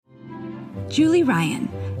Julie Ryan,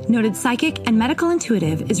 noted psychic and medical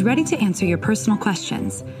intuitive, is ready to answer your personal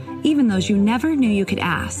questions, even those you never knew you could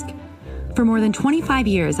ask. For more than 25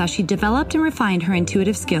 years, as she developed and refined her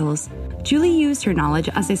intuitive skills, Julie used her knowledge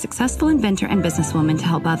as a successful inventor and businesswoman to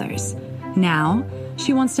help others. Now,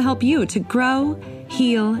 she wants to help you to grow,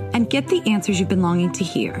 heal, and get the answers you've been longing to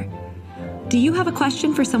hear. Do you have a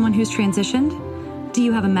question for someone who's transitioned? Do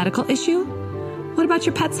you have a medical issue? What about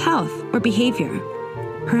your pet's health or behavior?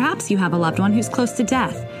 Perhaps you have a loved one who's close to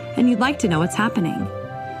death and you'd like to know what's happening.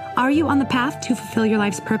 Are you on the path to fulfill your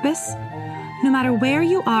life's purpose? No matter where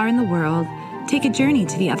you are in the world, take a journey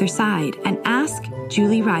to the other side and ask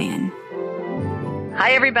Julie Ryan.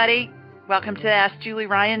 Hi, everybody. Welcome to the Ask Julie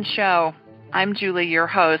Ryan show. I'm Julie, your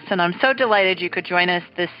host, and I'm so delighted you could join us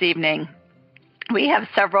this evening. We have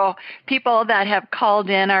several people that have called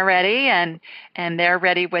in already, and they're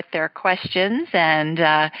ready with their questions. And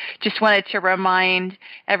just wanted to remind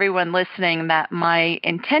everyone listening that my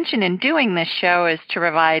intention in doing this show is to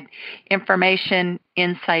provide information,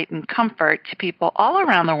 insight, and comfort to people all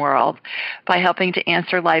around the world by helping to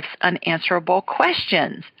answer life's unanswerable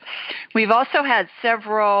questions. We've also had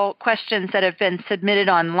several questions that have been submitted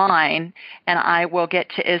online, and I will get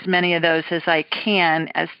to as many of those as I can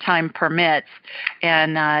as time permits.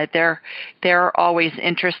 And they're always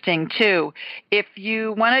interesting too. If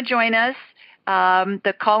you want to join us,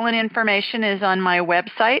 the call-in information is on my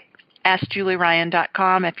website,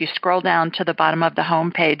 AskJulieRyan.com. If you scroll down to the bottom of the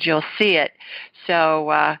homepage, you'll see it.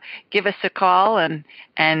 So give us a call and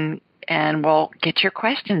we'll get your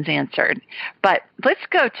questions answered. But let's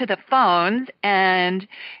go to the phones, and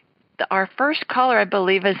our first caller, I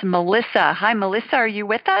believe, is Melissa. Hi, Melissa. Are you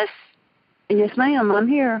with us? Yes, ma'am. I'm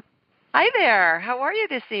here. Hi there. How are you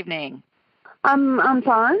this evening? I'm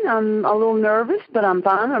fine. I'm a little nervous, but I'm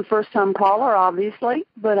fine. I'm a first-time caller, obviously,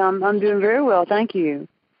 but I'm doing very well. Thank you.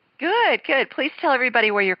 Good, good. Please tell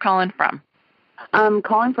everybody where you're calling from. I'm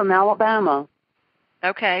calling from Alabama.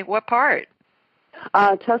 Okay. What part?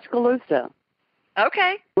 Tuscaloosa.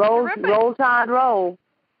 Okay. Roll Tide, roll.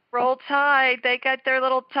 Roll Tide. They got their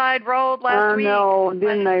little tide rolled last week. I know.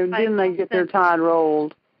 Didn't they get their tide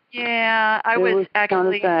rolled? Yeah, I was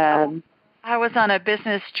actually sad. I was on a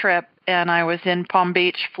business trip, and I was in Palm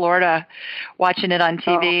Beach, Florida, watching it on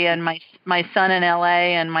TV, and my son in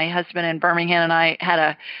L.A. and my husband in Birmingham, and I had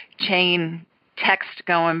a chain text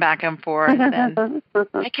going back and forth. And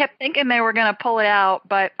I kept thinking they were going to pull it out,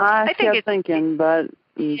 but I kept thinking, but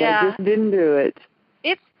they just didn't do it.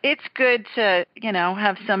 It's good to,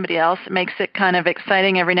 have somebody else. It makes it kind of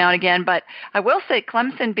exciting every now and again. But I will say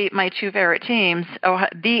Clemson beat my two favorite teams,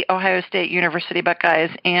 the Ohio State University Buckeyes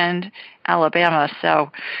and Alabama.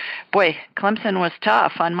 So, boy, Clemson was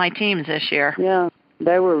tough on my teams this year. Yeah,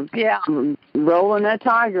 they were rolling that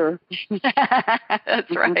tiger. That's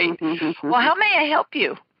right. Well, how may I help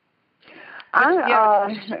you?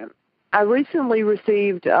 I recently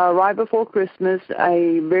received, right before Christmas,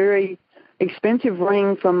 a very expensive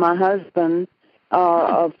ring from my husband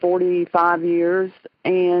of 45 years,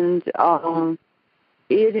 and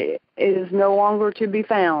it is no longer to be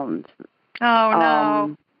found. Oh,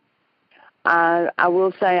 no. I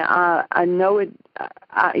will say I know it.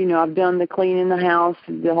 I've done the cleaning the house,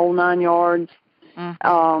 the whole 9 yards.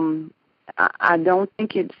 Mm-hmm. I don't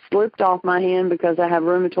think it slipped off my hand because I have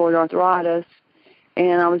rheumatoid arthritis,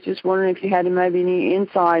 and I was just wondering if you had maybe any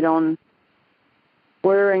insight on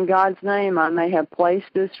where in God's name I may have placed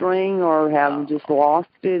this ring or have just lost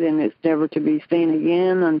it and it's never to be seen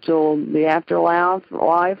again until the afterlife,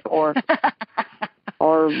 or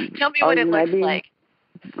tell me what it looks like.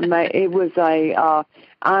 It was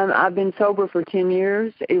I've been sober for 10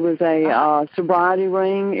 years. It was a sobriety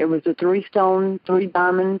ring. It was a 3-stone,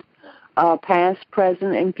 3-diamond, past,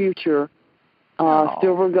 present, and future,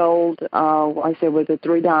 silver gold, I said, with the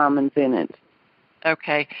 3 diamonds in it.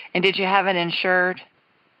 Okay. And did you have it insured?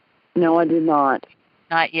 No, I did not.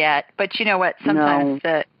 Not yet. But you know what? Sometimes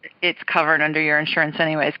it's covered under your insurance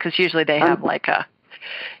anyways, because usually they have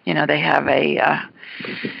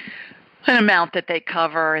an amount that they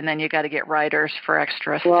cover, and then you got to get riders for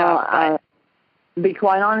extra stuff. Well, to be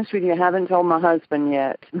quite honest with you, I haven't told my husband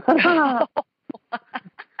yet.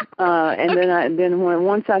 And then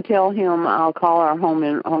once I tell him, I'll call our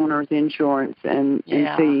homeowner's insurance and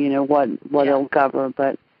see, what it'll cover.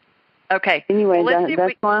 But okay. Anyway,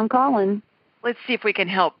 that's why I'm calling. Let's see if we can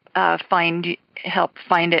help find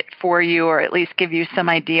it for you, or at least give you some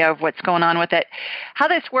idea of what's going on with it. How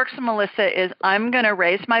this works, Melissa, is I'm going to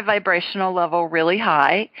raise my vibrational level really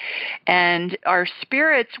high, and our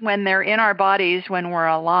spirits, when they're in our bodies, when we're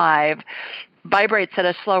alive, vibrates at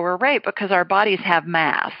a slower rate because our bodies have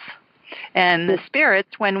mass. And the spirits,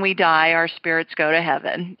 when we die, our spirits go to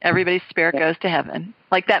heaven. Everybody's spirit goes to heaven.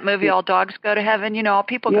 Like that movie, All Dogs Go to Heaven, all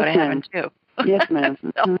people go to heaven too. Yes, ma'am.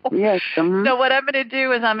 Yes. So what I'm going to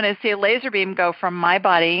do is I'm going to see a laser beam go from my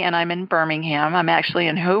body, and I'm in Birmingham. I'm actually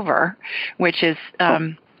in Hoover, which is,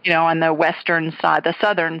 on the western side, the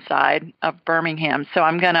southern side of Birmingham. So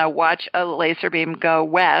I'm going to watch a laser beam go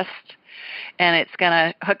west, and it's going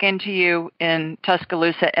to hook into you in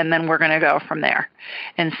Tuscaloosa, and then we're going to go from there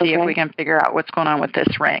and see if we can figure out what's going on with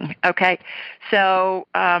this ring. Okay? So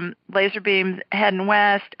laser beams heading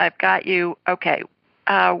west. I've got you. Okay.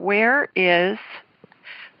 Where is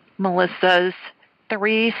Melissa's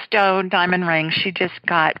 3-stone diamond ring she just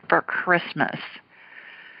got for Christmas?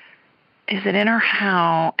 Is it in her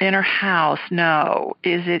house? No.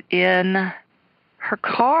 Is it in her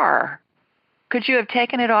car? Could you have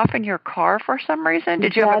taken it off in your car for some reason?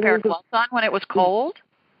 Did you have a pair of gloves on when it was cold?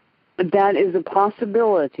 That is a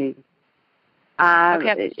possibility.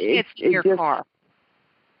 It's in your car.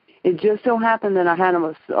 It just so happened that I had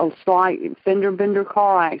a slight fender bender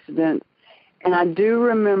car accident, and I do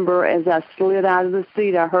remember as I slid out of the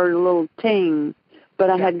seat, I heard a little ting,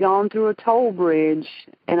 but I had gone through a toll bridge,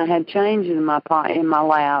 and I had change in my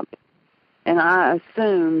lap, and I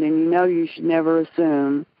assumed, and you should never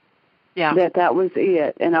assume, that was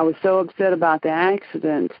it, and I was so upset about the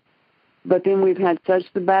accident. But then we've had such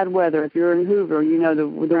the bad weather. If you're in Hoover, the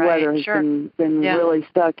weather has been really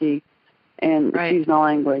sucky. And excuse my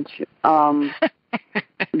language, but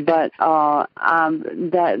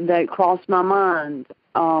that crossed my mind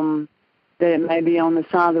that it may be on the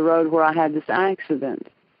side of the road where I had this accident.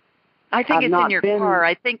 I think it's in your car.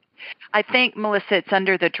 I think Melissa, it's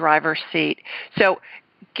under the driver's seat. So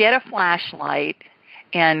get a flashlight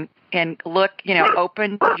and look.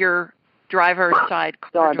 Open your driver's side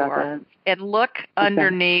car door and look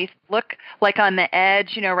underneath. Look like on the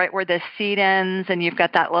edge, right where the seat ends, and you've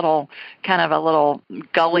got that little kind of a little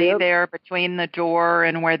gully there between the door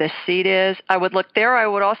and where the seat is. I would look there. I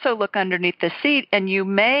would also look underneath the seat, and you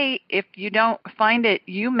may, if you don't find it,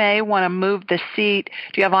 you may want to move the seat.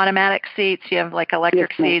 Do you have automatic seats? Do you have like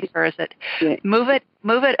electric seats, or is it move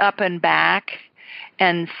it up and back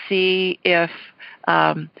and see if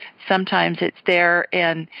sometimes it's there,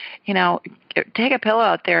 and take a pillow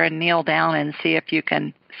out there and kneel down and see if you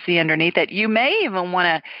can see underneath it. You may even want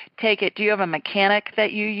to take it. Do you have a mechanic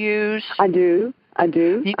that you use? I do. I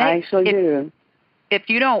actually do. If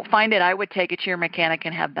you don't find it, I would take it to your mechanic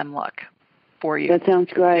and have them look for you. That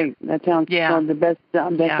sounds great. That sounds the best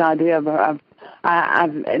idea.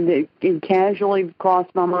 It casually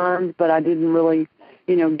crossed my mind, but I didn't really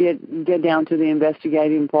get down to the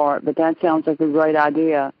investigating part, but that sounds like a great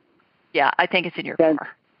idea. Yeah, I think it's in your car.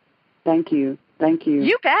 Thank you.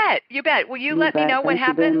 You bet. Will you let me know what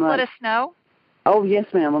happens? Let us know. Oh, yes,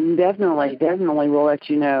 ma'am. Definitely will let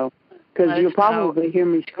you know, because you'll probably hear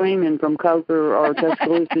me screaming from Coker or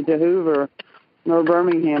Tuscaloosa to Hoover or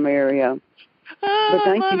Birmingham area. But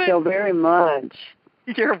thank you so very much.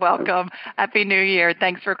 You're welcome. Happy New Year.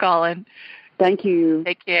 Thanks for calling. Thank you.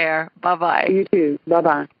 Take care. Bye-bye. You too.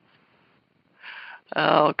 Bye-bye.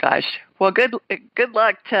 Oh, gosh. Well, good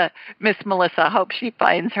luck to Miss Melissa. I hope she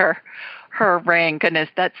finds her ring. Goodness,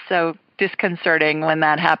 that's so disconcerting when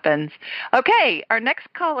that happens. Okay, our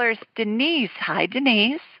next caller is Denise. Hi,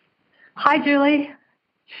 Denise. Hi, Julie.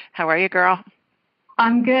 How are you, girl?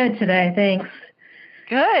 I'm good today, thanks.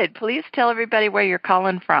 Good. Please tell everybody where you're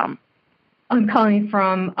calling from. I'm calling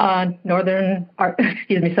from Southern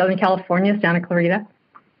California, Santa Clarita.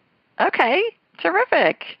 Okay,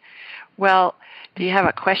 terrific. Well, do you have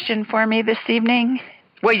a question for me this evening?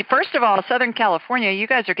 Well, first of all, Southern California, you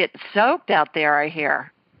guys are getting soaked out there, I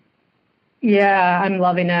hear. Yeah, I'm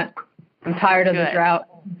loving it. I'm tired of the drought.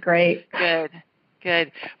 Great.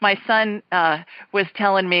 Good. My son was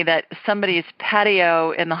telling me that somebody's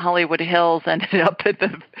patio in the Hollywood Hills ended up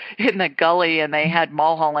in the gully, and they had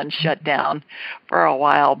Mulholland shut down for a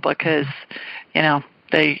while because,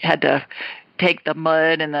 they had to take the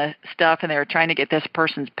mud and the stuff, and they were trying to get this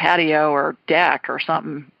person's patio or deck or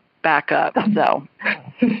something back up. So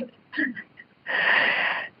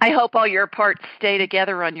I hope all your parts stay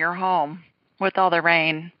together on your home with all the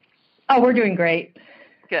rain. Oh, we're doing great.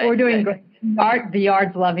 Good. We're doing great. The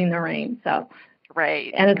yard's loving the rain, so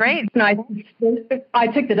great. And it's great. Nice. I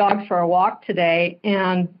took the dogs for a walk today,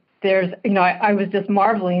 and there's, I was just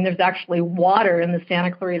marveling. There's actually water in the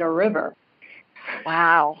Santa Clarita River.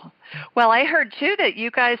 Wow. Well, I heard too that you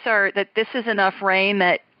guys that this is enough rain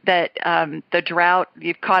that the drought,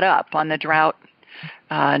 you've caught up on the drought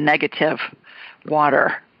negative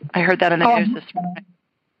water. I heard that in the news this morning.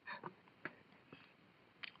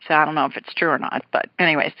 so I don't know if it's true or not. But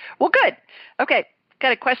anyways, well, good. Okay,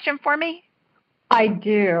 got a question for me? I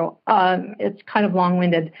do. It's kind of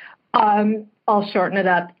long-winded. I'll shorten it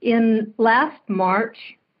up. In last March,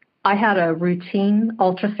 I had a routine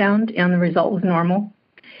ultrasound, and the result was normal.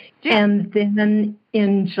 Yeah. And then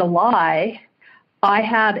in July, I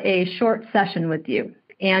had a short session with you,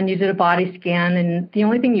 and you did a body scan, and the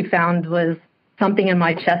only thing you found was something in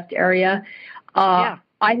my chest area. Yeah.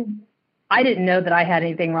 I didn't know that I had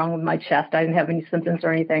anything wrong with my chest. I didn't have any symptoms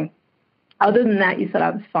or anything. Other than that, you said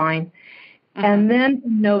I was fine. Mm-hmm. And then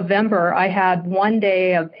in November, I had 1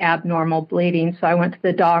 day of abnormal bleeding, so I went to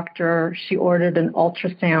the doctor. She ordered an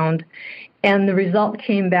ultrasound, and the result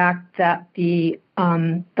came back that the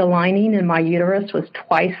lining in my uterus was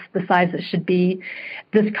twice the size it should be.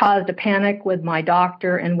 This caused a panic with my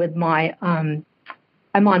doctor and with my I'm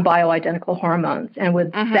on bioidentical hormones, and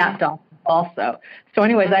with that doctor also. So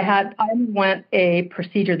anyways, I went a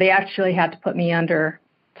procedure. They actually had to put me under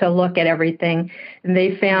to look at everything, and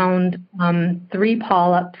they found 3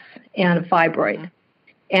 polyps and a fibroid,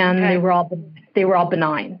 and they were all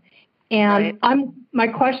benign. And my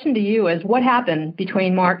question to you is, what happened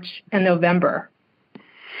between March and November?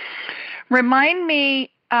 Remind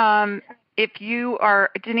me, if you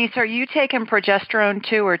are, Denise, are you taking progesterone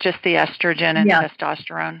too, or just the estrogen and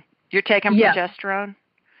testosterone? You're taking progesterone?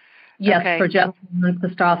 Yes, progesterone,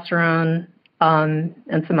 testosterone,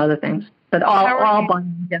 and some other things, but all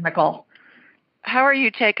bioidentical. How are you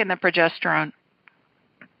taking the progesterone?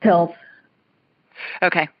 Pills.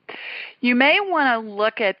 Okay. You may want to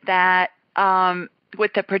look at that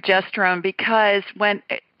with the progesterone, because when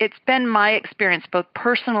it's been my experience, both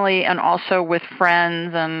personally and also with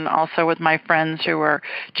friends and also with my friends who are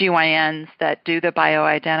GYNs that do the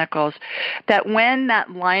bioidenticals, that when that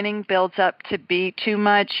lining builds up to be too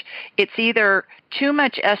much, it's either too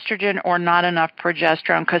much estrogen or not enough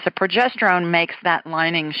progesterone, because the progesterone makes that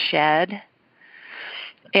lining shed.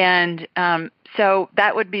 And so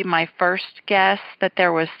that would be my first guess, that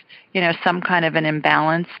there was, some kind of an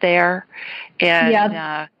imbalance there. And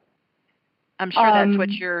I'm sure that's what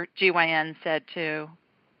your GYN said too.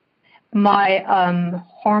 My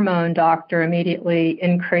hormone doctor immediately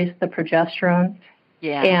increased the progesterone.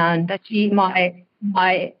 Yeah. And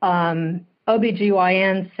my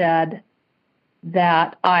OBGYN said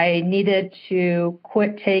that I needed to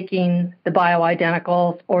quit taking the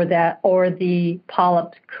bioidenticals, or the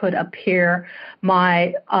polyps could appear.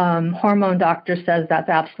 My hormone doctor says that's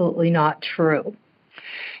absolutely not true.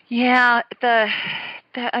 Yeah,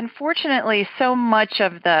 unfortunately, so much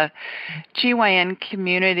of the GYN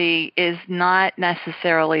community is not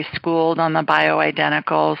necessarily schooled on the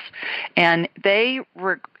bioidenticals, and they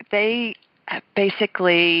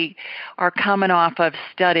basically are coming off of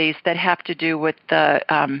studies that have to do with the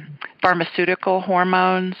pharmaceutical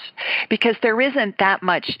hormones, because there isn't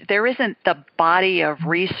the body of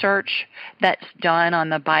research that's done on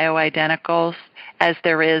the bioidenticals as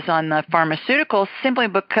there is on the pharmaceuticals, simply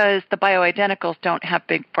because the bioidenticals don't have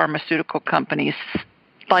big pharmaceutical companies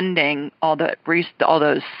funding all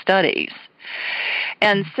those studies.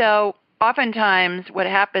 And so oftentimes what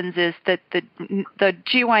happens is that the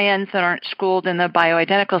GYNs that aren't schooled in the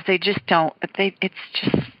bioidenticals,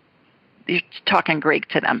 you're talking Greek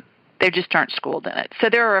to them. They just aren't schooled in it. So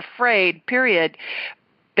they're afraid, period,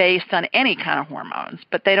 based on any kind of hormones,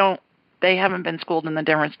 but they haven't been schooled in the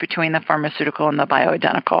difference between the pharmaceutical and the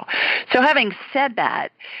bioidentical. So having said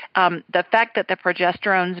that, the fact that the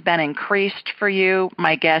progesterone's been increased for you,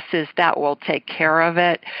 my guess is that will take care of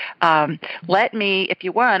it. Let me, if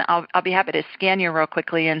you want, I'll be happy to scan you real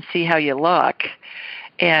quickly and see how you look,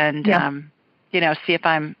 and see if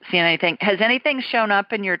I'm seeing anything. Has anything shown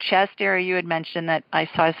up in your chest area? You had mentioned that I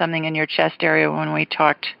saw something in your chest area when we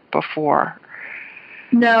talked before.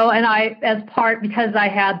 No, and because I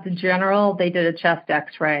had the general, they did a chest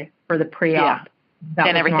X-ray for the pre-op. Yeah.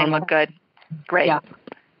 And everything looked good. Great. Yeah.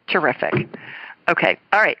 Terrific. Okay.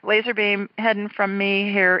 All right. Laser beam heading from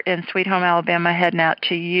me here in Sweet Home, Alabama, heading out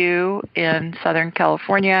to you in Southern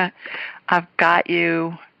California. I've got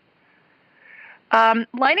you.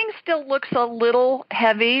 Lining still looks a little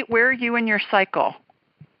heavy. Where are you in your cycle?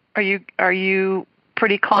 Are you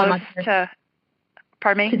pretty close to?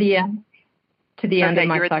 Pardon me? To the end. To the end of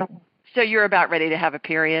my cycle. So you're about ready to have a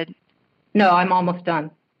period? No, I'm almost done.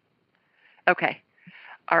 Okay.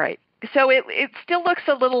 All right. So it still looks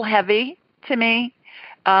a little heavy to me,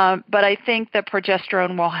 but I think the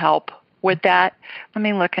progesterone will help with that. Let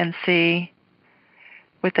me look and see.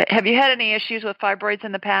 Have you had any issues with fibroids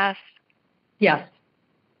in the past? Yes.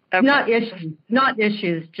 Okay. Not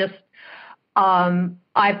issues. Just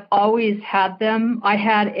I've always had them. I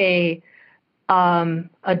had a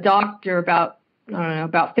a doctor about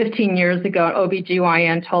 15 years ago, an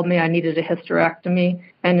OBGYN told me I needed a hysterectomy.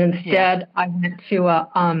 And instead I went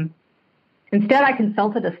to instead I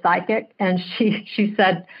consulted a psychic, and she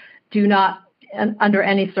said, do not, under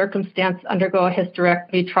any circumstance, undergo a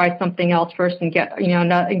hysterectomy. Try something else first and get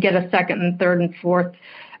a second and third and fourth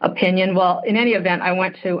opinion. Well, in any event, I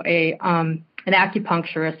went to an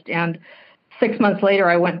acupuncturist, and 6 months later,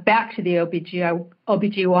 I went back to the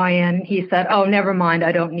OBGYN, and he said, oh, never mind,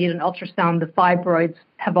 I don't need an ultrasound. The fibroids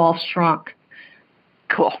have all shrunk.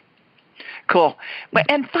 Cool.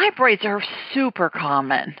 And fibroids are super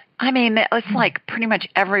common. I mean, it's like pretty much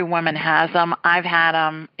every woman has them. I've had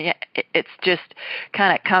them. It's just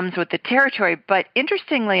kind of comes with the territory. But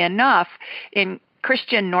interestingly enough, in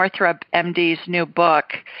Christian Northrup, MD's new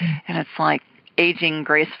book, and it's like Aging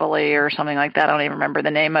Gracefully or something like that. I don't even remember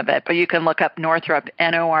the name of it, but you can look up Northrup,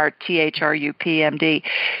 Northrup, MD.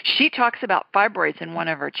 She talks about fibroids in one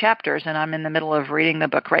of her chapters, and I'm in the middle of reading the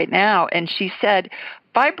book right now. And she said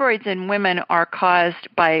fibroids in women are caused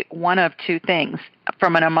by one of two things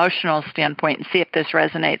from an emotional standpoint, and see if this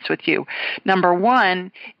resonates with you. Number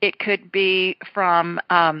one, it could be from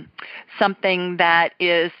something that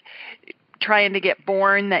is trying to get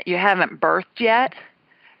born that you haven't birthed yet,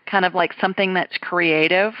 kind of like something that's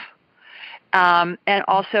creative. And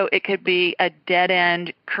also it could be a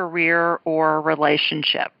dead-end career or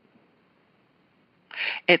relationship.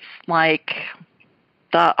 It's like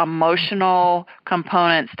the emotional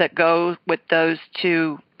components that go with those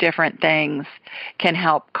two different things can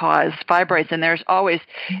help cause fibroids. And there's always,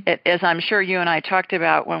 as I'm sure you and I talked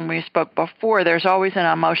about when we spoke before, there's always an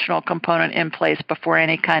emotional component in place before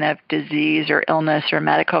any kind of disease or illness or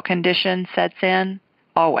medical condition sets in.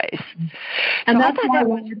 Always. And so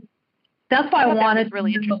that's why I wanted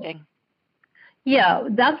really interesting. Yeah,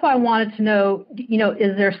 that's why I wanted to know,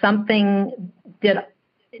 is there something, did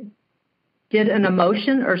an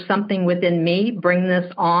emotion or something within me bring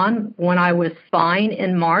this on when I was fine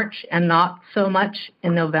in March and not so much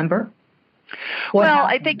in November? Well,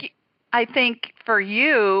 I think for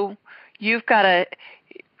you, you've got to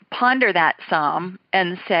ponder that some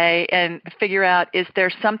and figure out, is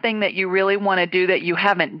there something that you really want to do that you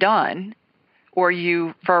haven't done, or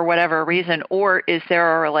you, for whatever reason, or is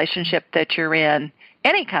there a relationship that you're in,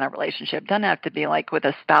 any kind of relationship, doesn't have to be like with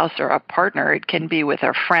a spouse or a partner, it can be with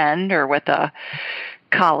a friend or with a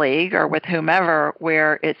colleague or with whomever,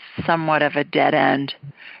 where it's somewhat of a dead end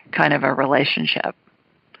kind of a relationship.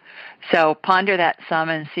 So ponder that some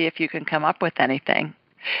and see if you can come up with anything.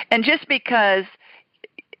 And just because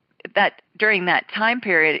that during that time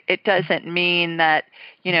period, it doesn't mean that,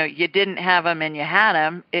 you didn't have them and you had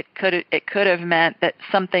them. It could have meant that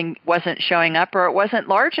something wasn't showing up, or it wasn't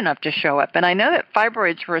large enough to show up. And I know that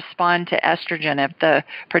fibroids respond to estrogen if the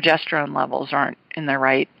progesterone levels aren't in the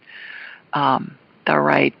right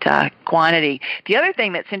quantity. The other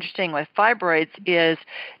thing that's interesting with fibroids is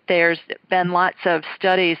there's been lots of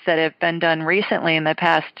studies that have been done recently in the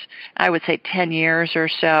past, I would say 10 years or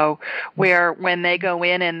so, where when they go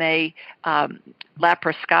in and they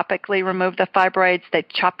laparoscopically remove the fibroids, they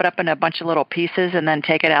chop it up in a bunch of little pieces and then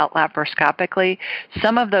take it out laparoscopically.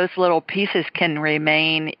 Some of those little pieces can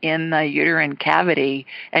remain in the uterine cavity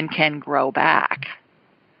and can grow back.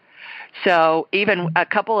 So even a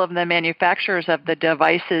couple of the manufacturers of the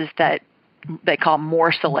devices that they call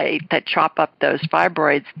Morcellate that chop up those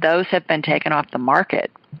fibroids, those have been taken off the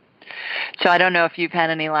market. So I don't know if you've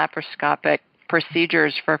had any laparoscopic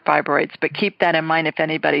procedures for fibroids, but keep that in mind if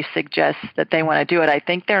anybody suggests that they want to do it. I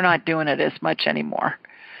think they're not doing it as much anymore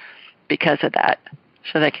because of that,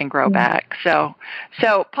 so they can grow back. So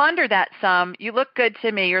ponder that some. You look good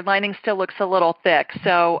to me. Your lining still looks a little thick.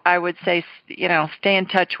 So I would say, stay in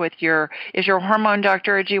touch with is your hormone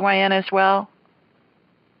doctor a GYN as well?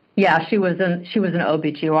 Yeah, she was an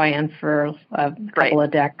OBGYN for a couple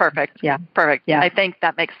of decades. Perfect. Yeah. Perfect. Yeah. I think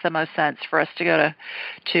that makes the most sense for us to go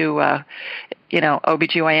to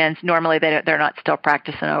OBGYNs. Normally they're not still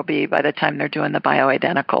practicing OB by the time they're doing the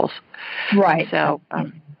bioidenticals. Right. So,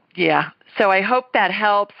 yeah. So I hope that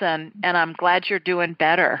helps, and I'm glad you're doing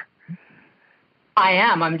better. I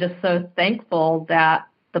am. I'm just so thankful that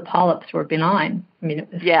the polyps were benign. I mean, it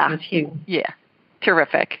was huge. Yeah.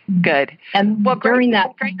 Terrific. Good. And during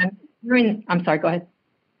that time, I'm sorry, go ahead.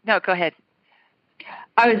 No, go ahead.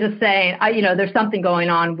 I was just saying, there's something going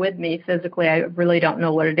on with me physically. I really don't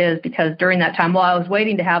know what it is, because during that time, while I was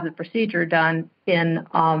waiting to have the procedure done in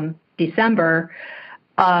December,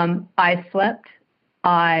 I slipped,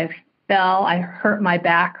 I fell, I hurt my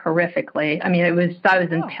back horrifically. I mean, I was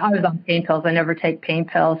on pain pills. I never take pain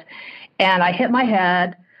pills. And I hit my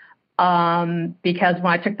head. because when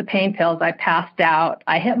I took the pain pills, I passed out.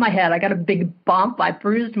 I hit my head. I got a big bump. I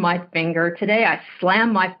bruised my finger. Today, I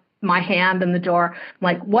slammed my hand in the door. I'm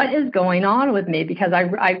like, what is going on with me? Because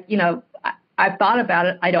I've thought about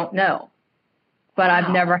it. I don't know, but I've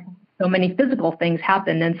never had so many physical things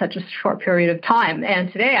happen in such a short period of time.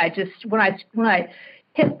 And today, I just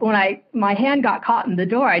my hand got caught in the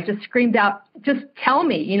door, I just screamed out, just tell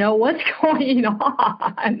me, what's going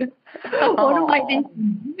on? What do I need to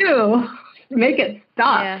do to make it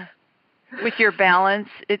stop? Yeah. With your balance,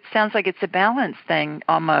 it sounds like it's a balance thing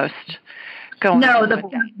almost. No,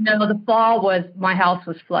 the fall was, my house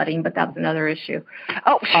was flooding, but that's another issue.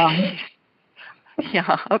 Oh,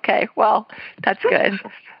 yeah. Okay. Well, that's good.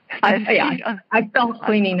 I felt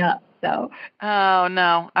cleaning up, so. Oh,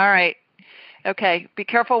 no. All right. Okay. Be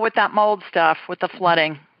careful with that mold stuff, with the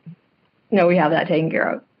flooding. No, we have that taken care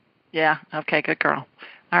of. Yeah. Okay. Good girl.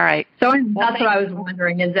 All right. So that's what I was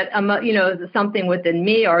wondering. Is that, is it something within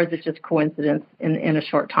me, or is it just coincidence in a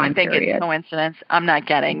short time period? I think it's coincidence. I'm not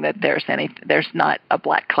getting that there's not a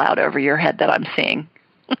black cloud over your head that I'm seeing.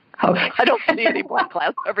 Okay. I don't see any black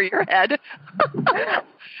clouds over your head.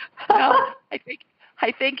 No,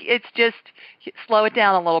 I think it's just slow it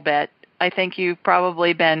down a little bit. I think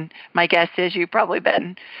my guess is you've probably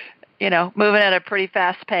been, moving at a pretty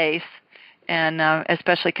fast pace. And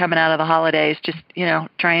especially coming out of the holidays, just,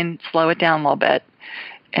 try and slow it down a little bit.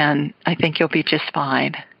 And I think you'll be just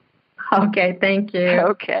fine. Okay, thank you.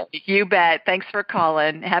 Okay, you bet. Thanks for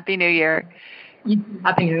calling. Happy New Year.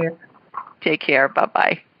 Happy New Year. Take care.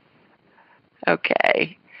 Bye-bye.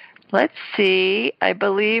 Okay, let's see. I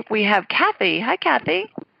believe we have Kathy. Hi,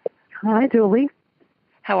 Kathy. Hi, Julie.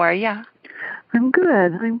 How are you? I'm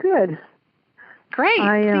good. Great.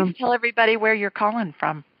 Please tell everybody where you're calling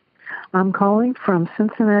from. I'm calling from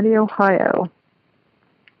Cincinnati, Ohio.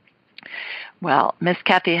 Well, Miss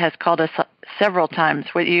Kathy has called us several times.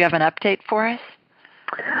 Do you have an update for us?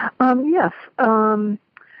 Yes.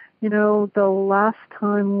 The last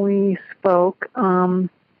time we spoke,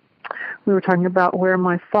 we were talking about where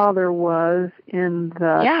my father was in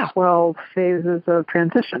the 12 phases of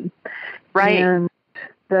transition. Right. And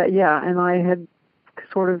I had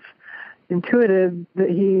sort of intuited that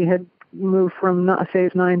he had moved from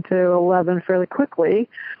phase 9 to 11 fairly quickly,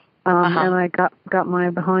 and I got my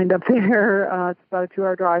behind up there. It's about a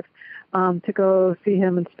 2-hour drive to go see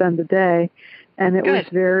him and spend the day, and it was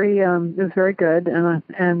very good.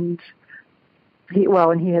 And he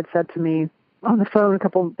had said to me on the phone a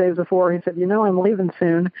couple of days before. He said, "I'm leaving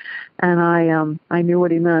soon," and I knew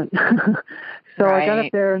what he meant. So I got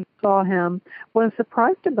up there and saw him. What I'm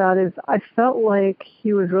surprised about is I felt like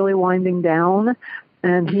he was really winding down.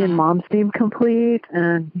 And he and Mom seemed complete,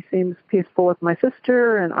 and he seems peaceful with my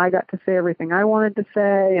sister, and I got to say everything I wanted to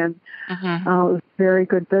say, and it was a very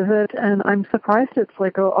good visit. And I'm surprised it's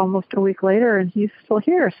like almost a week later, and he's still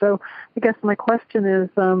here. So I guess my question is,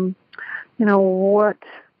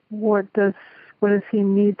 what does he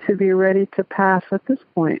need to be ready to pass at this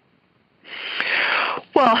point?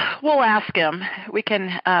 Well, we'll ask him. We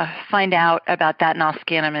can find out about that, and I'll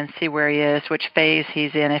scan him and see where he is, which phase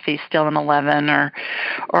he's in, if he's still in 11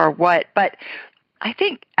 or what. But I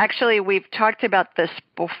think actually we've talked about this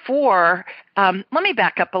before. Let me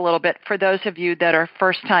back up a little bit for those of you that are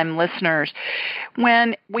first-time listeners.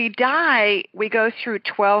 When we die, we go through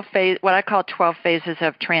what I call 12 phases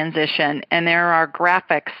of transition, and there are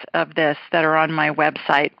graphics of this that are on my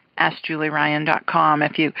website, AskJulieRyan.com.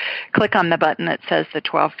 If you click on the button that says the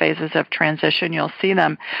 12 phases of transition, you'll see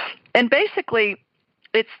them. And basically,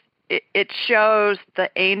 it shows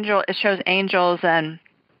angels and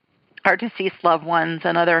our deceased loved ones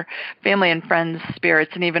and other family and friends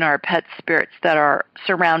spirits, and even our pet spirits that are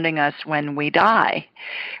surrounding us when we die,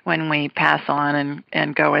 when we pass on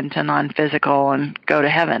and go into non-physical and go to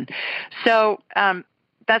heaven. So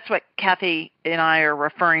that's what Kathy and I are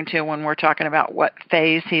referring to when we're talking about what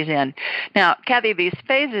phase he's in. Now, Kathy, these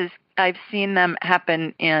phases, I've seen them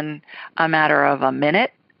happen in a matter of a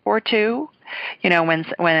minute or two.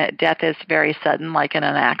 When death is very sudden, like in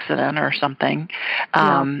an accident or something.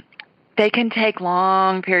 They can take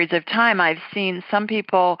long periods of time. I've seen some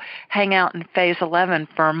people hang out in phase 11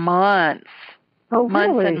 for months. Oh,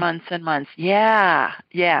 months really? and months and months. Yeah.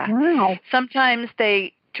 Wow. Sometimes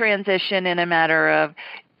they transition in a matter of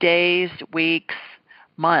days, weeks,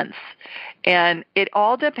 months. And it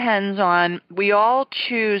all depends on, we all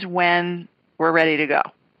choose when we're ready to go.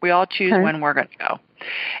 We all choose when we're going to go.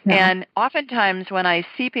 Yeah. And oftentimes when I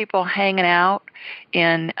see people hanging out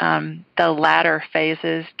in the latter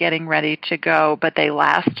phases, getting ready to go, but they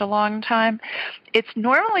last a long time, it's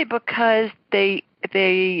normally because they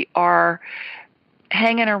are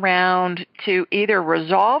hanging around to either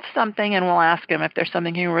resolve something, and we'll ask him if there's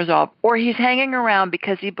something he can resolve, or he's hanging around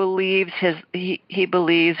because he believes he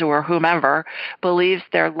believes, or whomever believes,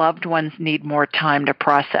 their loved ones need more time to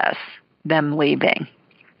process them leaving.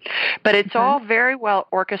 But it's all very well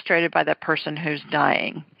orchestrated by the person who's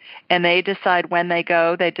dying. And they decide when they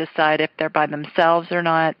go. They decide if they're by themselves or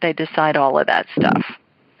not. They decide all of that stuff.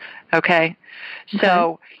 Okay?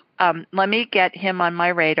 So let me get him on my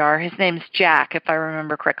radar. His name's Jack, if I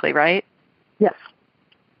remember correctly, right? Yes.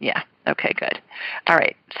 Yeah. Okay, good. All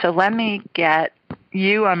right. So let me get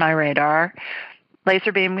you on my radar.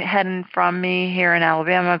 Laser beam heading from me here in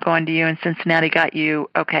Alabama, going to you in Cincinnati. Got you.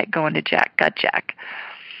 Okay, going to Jack. Got Jack.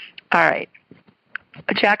 All right.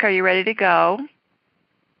 Jack, are you ready to go?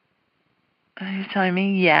 He's telling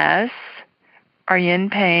me yes. Are you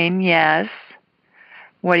in pain? Yes.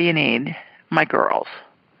 What do you need? My girls.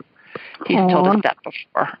 He's told us that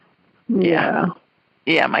before. Yeah.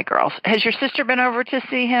 Yeah, my girls. Has your sister been over to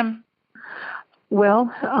see him? Well,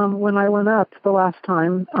 when I went up the last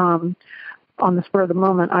time, on the spur of the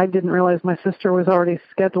moment, I didn't realize my sister was already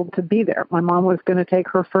scheduled to be there. My mom was going to take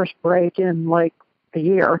her first break in like a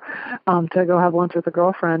year to go have lunch with a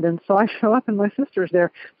girlfriend, and so I show up and my sister's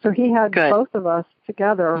there. So he had both of us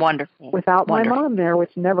together. Wonderful. Without my mom there,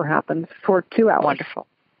 which never happens, for 2 hours. Wonderful.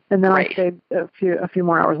 And then I stayed a few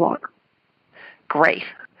more hours longer. Great.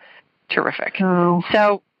 Terrific.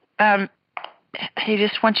 So he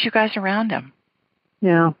just wants you guys around him.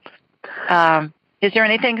 Yeah. Is there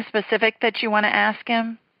anything specific that you want to ask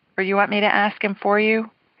him, or you want me to ask him for you?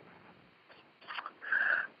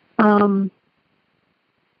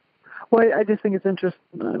 Well, I just think it's interesting.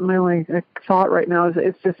 My only thought right now is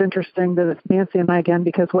it's just interesting that it's Nancy and I again,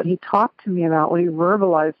 because what he talked to me about, what he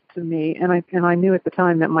verbalized to me, and I knew at the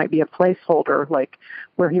time that might be a placeholder, like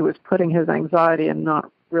where he was putting his anxiety and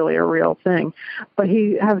not really a real thing. But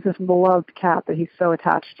he has this beloved cat that he's so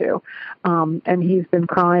attached to, and he's been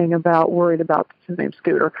crying about, worried about, his name's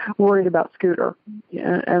Scooter, worried about Scooter.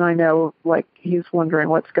 And I know, like, he's wondering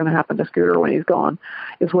what's going to happen to Scooter when he's gone,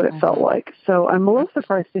 is what it felt like. So I'm a little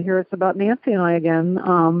surprised to hear it's about Nancy and I again.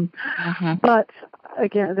 But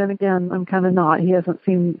again, I'm kind of not. He hasn't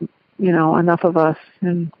seen, enough of us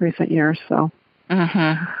in recent years, so.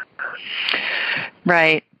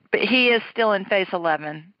 Right. But he is still in phase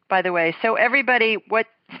 11, by the way. So everybody, what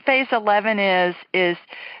phase 11 is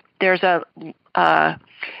there's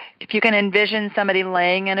if you can envision somebody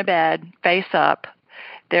laying in a bed, face up,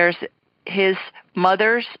 there's his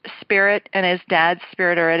mother's spirit and his dad's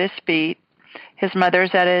spirit are at his feet. His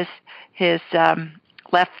mother's at his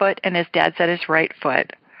left foot and his dad's at his right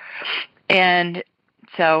foot. And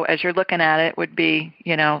so as you're looking at it would be,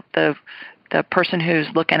 the person who's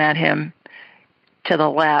looking at him to the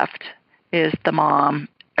left is the mom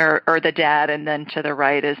or the dad, and then to the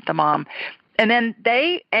right is the mom. And then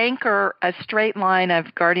they anchor a straight line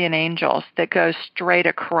of guardian angels that goes straight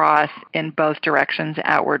across in both directions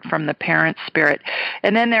outward from the parent spirit.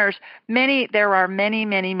 And then there are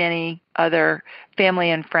many other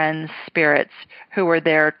family and friends spirits who are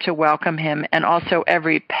there to welcome him, and also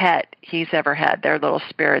every pet he's ever had, their little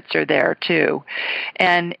spirits are there too.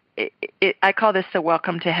 And I call this the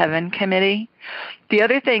Welcome to Heaven Committee. The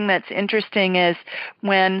other thing that's interesting is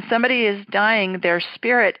when somebody is dying, their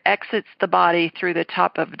spirit exits the body through the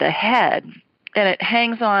top of the head, and it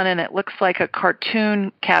hangs on, and it looks like a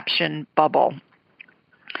cartoon caption bubble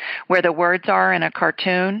where the words are in a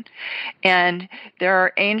cartoon. And there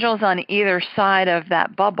are angels on either side of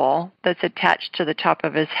that bubble that's attached to the top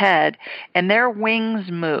of his head, and their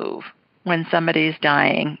wings move when somebody's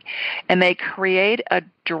dying, and they create a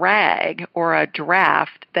drag or a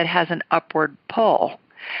draft that has an upward pull.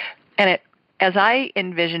 And as I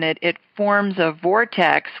envision it, it forms a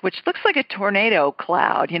vortex, which looks like a tornado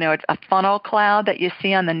cloud. It's a funnel cloud that you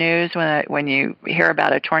see on the news when you hear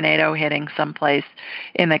about a tornado hitting someplace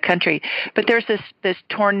in the country. But there's this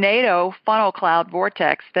tornado funnel cloud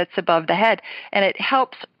vortex that's above the head, and it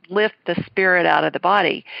helps lift the spirit out of the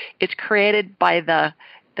body. It's created by the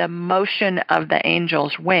motion of the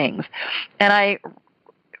angel's wings. And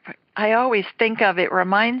I always think of it,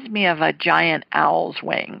 reminds me of a giant owl's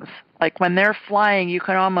wings. Like when they're flying, you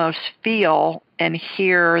can almost feel and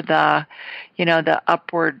hear the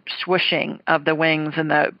upward swooshing of the wings and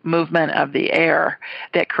the movement of the air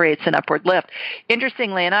that creates an upward lift.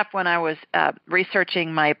 Interestingly enough, when I was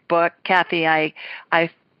researching my book, Kathy, I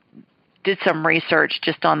did some research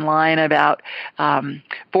just online about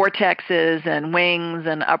vortexes and wings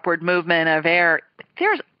and upward movement of air.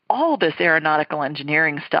 There's all this aeronautical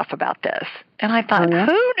engineering stuff about this. And I thought,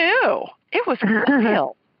 who knew? It was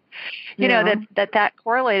wild. you know, that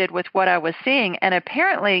correlated with what I was seeing. And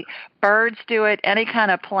apparently birds do it, any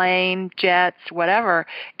kind of plane, jets, whatever.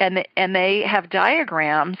 And they have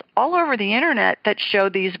diagrams all over the internet that show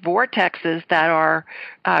these vortexes that are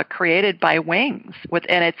created by wings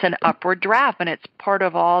and it's an upward draft, and it's part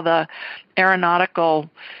of all the aeronautical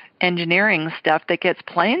engineering stuff that gets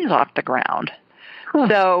planes off the ground. Huh.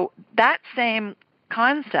 So that same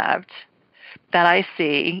concept that I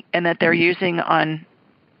see and that they're using on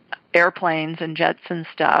airplanes and jets and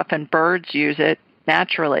stuff, and birds use it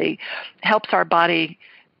naturally, helps our body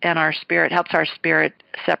and our spirit, helps our spirit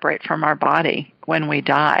separate from our body when we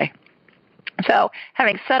die. So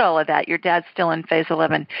having said all of that, your dad's still in phase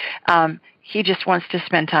 11. He just wants to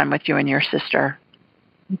spend time with you and your sister.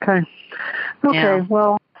 Okay. Yeah.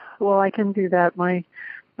 Well, I can do that. My,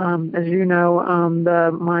 as you know,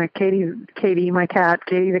 my Katie, my cat,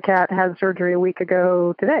 Katie the cat, had surgery a week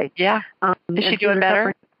ago today. Yeah. Is she doing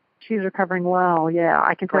better? She's recovering well. Yeah,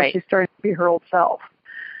 I can tell she's starting to be her old self.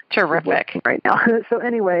 Terrific. Right now. So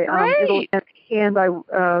anyway, the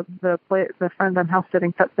friend I'm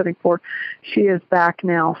pet sitting for, she is back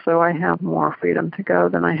now, so I have more freedom to go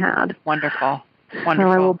than I had. Wonderful. So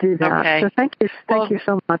I will do that. Okay. So thank you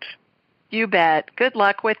so much. You bet. Good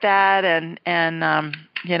luck with that, and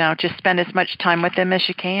just spend as much time with them as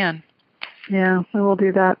you can. Yeah, I will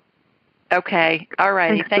do that. Okay. All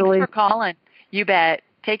righty. Thanks Julie. For calling. You bet.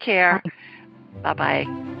 Take care. Bye-bye.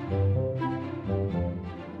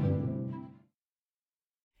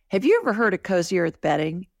 Have you ever heard of Cozy Earth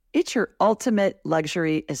bedding? It's your ultimate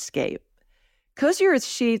luxury escape. Cozy Earth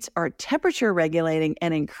sheets are temperature regulating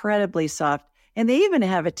and incredibly soft, and they even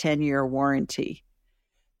have a 10-year warranty.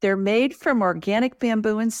 They're made from organic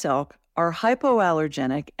bamboo and silk, are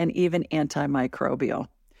hypoallergenic, and even antimicrobial.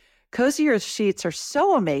 Cozy Earth sheets are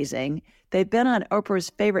so amazing, they've been on Oprah's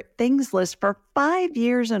favorite things list for 5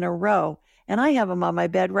 years in a row, and I have them on my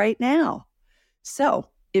bed right now. So,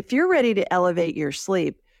 if you're ready to elevate your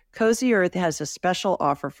sleep, Cozy Earth has a special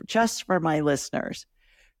offer just for my listeners.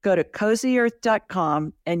 Go to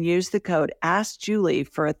CozyEarth.com and use the code AskJulie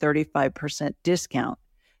for a 35% discount.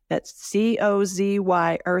 That's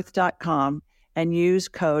COZY Earth.com and use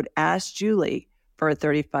code AskJulie for a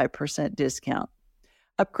 35% discount.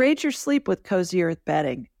 Upgrade your sleep with Cozy Earth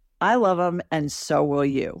bedding. I love them, and so will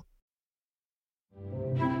you.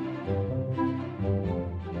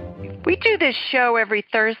 We do this show every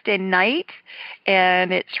Thursday night,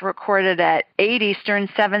 and it's recorded at 8 Eastern,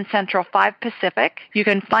 7 Central, 5 Pacific. You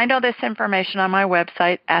can find all this information on my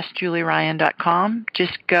website, AskJulieRyan.com.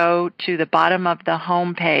 Just go to the bottom of the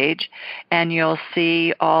home page, and you'll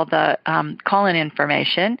see all the call-in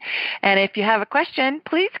information. And if you have a question,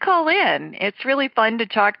 please call in. It's really fun to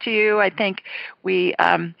talk to you. I think we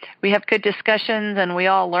have good discussions, and we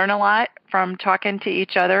all learn a lot from talking to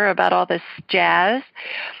each other about all this jazz.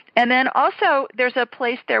 And then also, there's a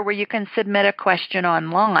place there where you can submit a question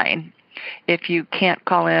online if you can't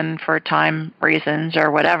call in for time reasons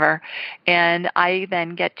or whatever. And I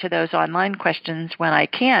then get to those online questions when I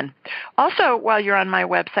can. Also, while you're on my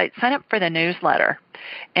website, sign up for the newsletter.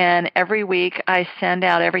 And every week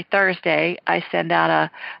every Thursday, I send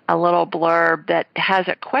out a little blurb that has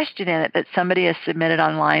a question in it that somebody has submitted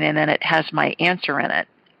online, and then it has my answer in it.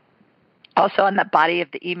 Also, on the body of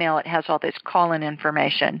the email, it has all this call-in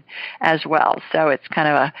information as well. So it's kind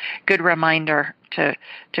of a good reminder to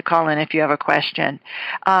call in if you have a question.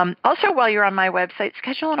 Also, while you're on my website,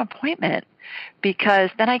 schedule an appointment, because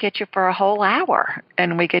then I get you for a whole hour,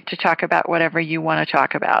 and we get to talk about whatever you want to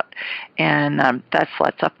talk about. And that's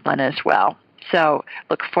lots of fun as well. So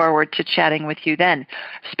look forward to chatting with you then.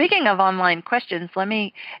 Speaking of online questions, let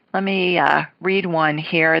me read one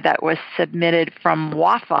here that was submitted from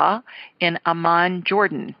Wafa in Amman,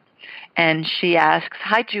 Jordan. And she asks,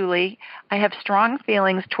 "Hi, Julie. I have strong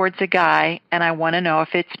feelings towards a guy, and I want to know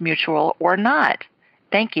if it's mutual or not.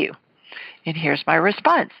 Thank you." And here's my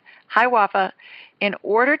response. "Hi, Wafa. In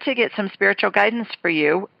order to get some spiritual guidance for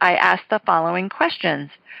you, I asked the following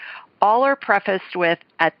questions. All are prefaced with,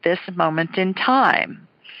 'at this moment in time.'"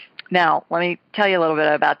 Now, let me tell you a little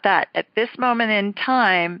bit about that. At this moment in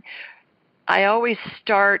time, I always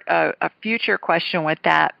start a future question with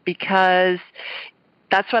that, because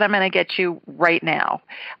that's what I'm going to get you right now.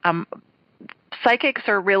 Psychics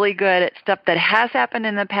are really good at stuff that has happened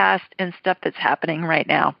in the past and stuff that's happening right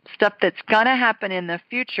now. Stuff that's going to happen in the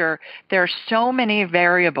future, there are so many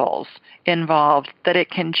variables involved that it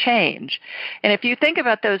can change. And if you think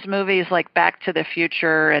about those movies like Back to the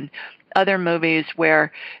Future and other movies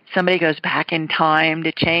where somebody goes back in time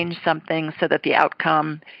to change something so that the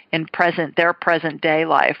outcome in their present day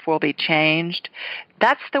life will be changed.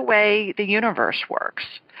 That's the way the universe works.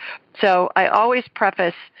 So I always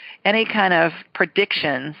preface any kind of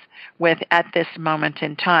predictions with "at this moment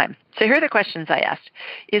in time." So here are the questions I asked.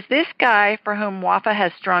 Is this guy for whom Wafa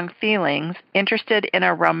has strong feelings interested in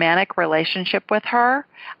a romantic relationship with her?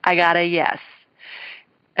 I got a yes.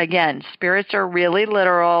 Again, spirits are really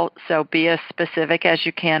literal, so be as specific as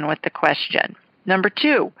you can with the question. Number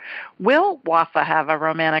 2, will Wafa have a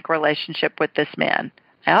romantic relationship with this man?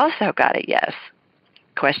 I also got a yes.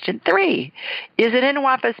 Question 3, is it in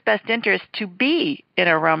Wafa's best interest to be in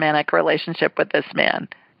a romantic relationship with this man?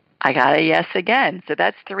 I got a yes again, so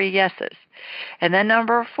that's 3 yeses. And then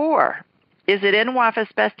number 4, is it in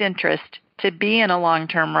Wafa's best interest to be in a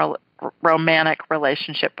long-term romantic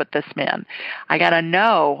relationship with this man? I got a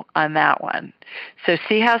no on that one. So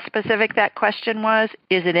see how specific that question was?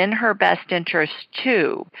 Is it in her best interest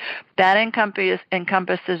too? That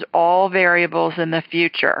encompasses all variables in the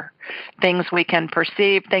future, things we can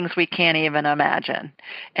perceive, things we can't even imagine,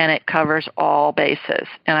 and it covers all bases.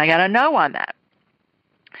 And I got a no on that.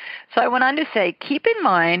 So I went on to say, keep in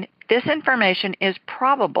mind, this information is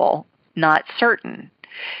probable, not certain.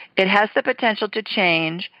 It has the potential to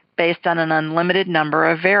change based on an unlimited number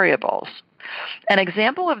of variables. An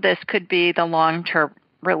example of this could be the long-term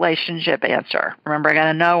relationship answer. Remember, I got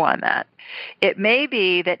a no on that. It may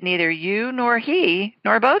be that neither you nor he,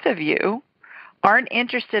 nor both of you, aren't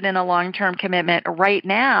interested in a long-term commitment right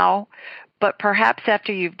now, but perhaps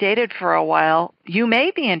after you've dated for a while, you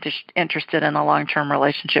may be interested in a long-term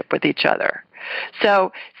relationship with each other.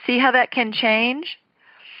 So see how that can change?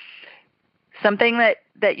 Something that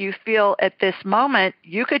you feel at this moment,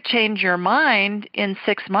 you could change your mind in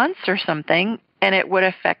 6 months or something, and it would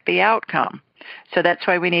affect the outcome. So that's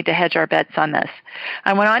why we need to hedge our bets on this.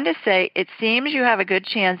 I went on to say, it seems you have a good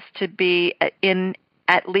chance to be in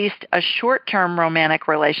at least a short-term romantic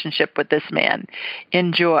relationship with this man.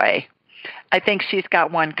 Enjoy. I think she's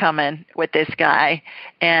got one coming with this guy,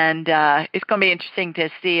 and it's going to be interesting to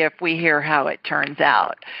see if we hear how it turns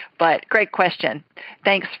out. But great question.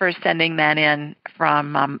 Thanks for sending that in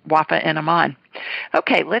from Wafa and Amman.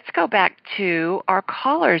 Okay, let's go back to our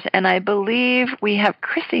callers, and I believe we have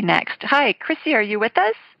Chrissy next. Hi, Chrissy, are you with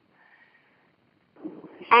us?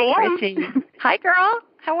 I am. Chrissy. Hi, girl.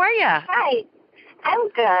 How are you? Hi. I'm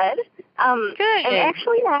good. Good. I'm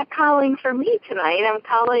actually not calling for me tonight. I'm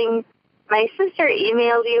calling. My sister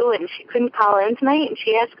emailed you, and she couldn't call in tonight, and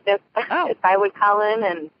she asked if I would call in,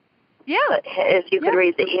 and if you could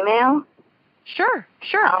read the email. Sure.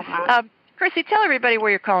 Chrissy, tell everybody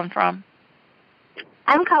where you're calling from.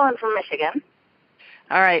 I'm calling from Michigan.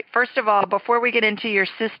 All right. First of all, before we get into your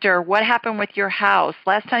sister, what happened with your house?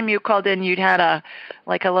 Last time you called in, you'd had a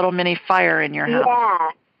little mini fire in your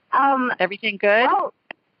house. Yeah. Everything good? Well,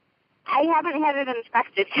 I haven't had it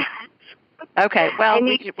inspected yet. Okay, well,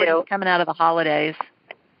 we're coming out of the holidays.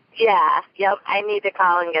 Yeah, yep, I need to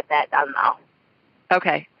call and get that done, though.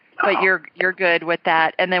 Okay, but you're good with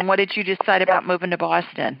that. And then what did you decide about moving to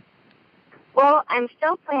Boston? Well, I'm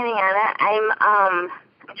still planning on it. I'm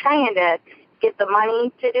trying to get the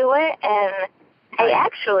money to do it, and I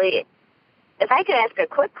actually, if I could ask a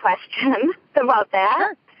quick question about that.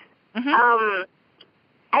 Sure. Mm-hmm.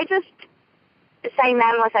 I just signed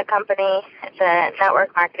on with a company. It's a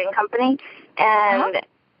network marketing company, and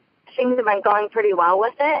things have been going pretty well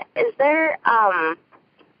with it. Is there, can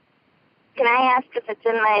I ask if it's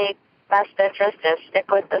in my best interest to stick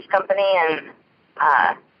with this company and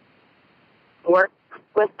work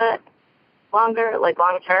with it longer, like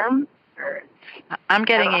long term? I'm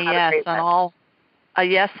getting a yes on all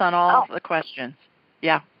of the questions.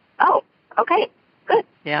 Yeah. Oh, okay, good.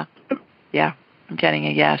 Yeah, I'm getting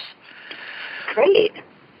a yes. Great.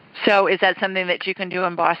 So is that something that you can do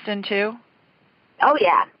in Boston, too? Oh,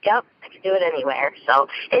 yeah. Yep. I can do it anywhere. So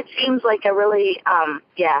it seems like a really, I've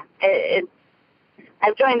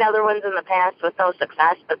joined other ones in the past with no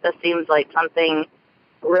success, but this seems like something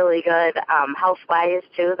really good, health-wise,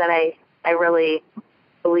 too, that I really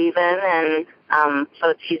believe in, and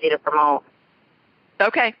so it's easy to promote.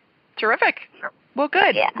 Okay. Terrific. Well,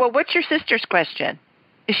 good. Yeah. Well, what's your sister's question?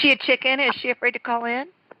 Is she a chicken? Is she afraid to call in?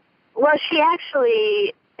 Well, she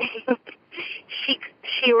actually,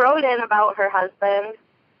 she wrote in about her husband.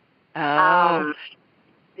 Oh.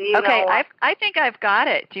 Okay, I think I've got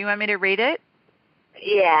it. Do you want me to read it?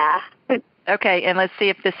 Yeah. Okay, and let's see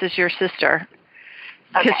if this is your sister.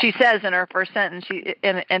 Because she says in her first sentence,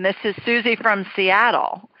 and this is Susie from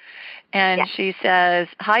Seattle, and she says,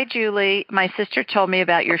 "Hi, Julie. My sister told me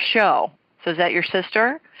about your show." So is that your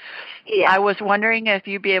sister? I was wondering if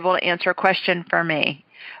you'd be able to answer a question for me.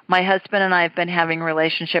 My husband and I have been having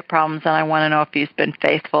relationship problems, and I want to know if he's been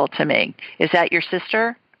faithful to me. Is that your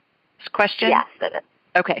sister's question? Yes, it is.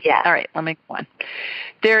 Okay. Yes. All right. Let me go on.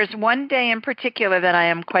 There's one day in particular that I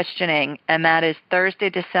am questioning, and that is Thursday,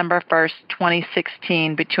 December 1st,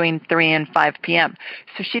 2016, between 3 and 5 p.m.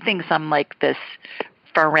 So she thinks I'm like this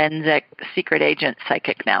forensic secret agent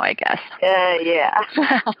psychic now, I guess. Yeah.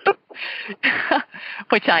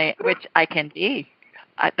 which I can be.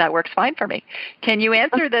 That works fine for me. Can you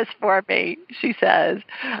answer this for me? She says.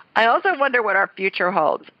 I also wonder what our future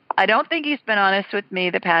holds. I don't think he's been honest with me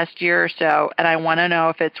the past year or so, and I want to know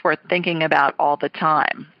if it's worth thinking about all the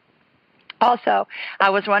time. Also, I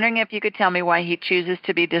was wondering if you could tell me why he chooses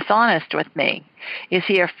to be dishonest with me. Is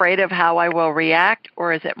he afraid of how I will react,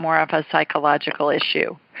 or is it more of a psychological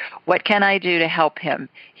issue? What can I do to help him?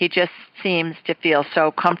 He just seems to feel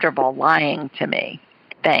so comfortable lying to me.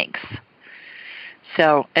 Thanks.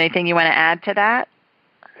 So, anything you want to add to that?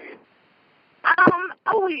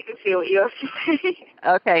 I'll wait and see what you have to say.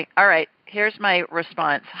 Okay. All right. Here's my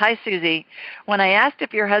response. Hi, Susie. When I asked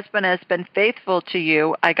if your husband has been faithful to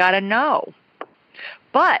you, I got a no.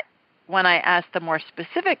 But when I asked the more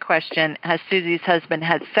specific question, has Susie's husband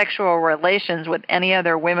had sexual relations with any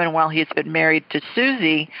other women while he's been married to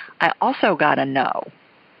Susie, I also got a no.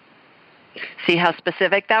 See how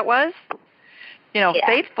specific that was? Yeah.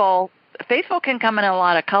 Faithful can come in a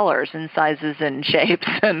lot of colors and sizes and shapes,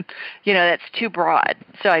 and, that's too broad.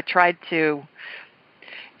 So I tried to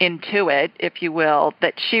intuit, if you will,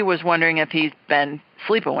 that she was wondering if he's been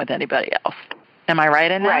sleeping with anybody else. Am I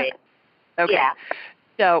right in that? Right. Okay.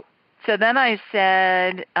 Yeah. So then I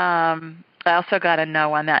said, I also got a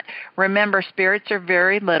no on that. Remember, spirits are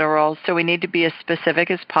very literal, so we need to be as specific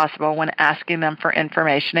as possible when asking them for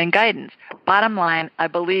information and guidance. Bottom line, I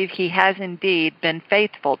believe he has indeed been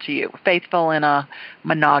faithful to you, faithful in a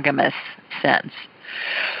monogamous sense.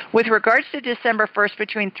 With regards to December 1st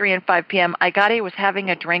between 3 and 5 p.m., I got he was having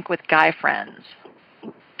a drink with guy friends.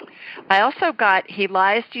 I also got he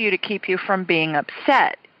lies to you to keep you from being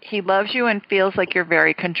upset. He loves you and feels like you're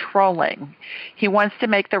very controlling. He wants to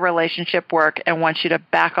make the relationship work and wants you to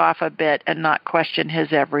back off a bit and not question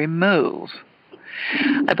his every move.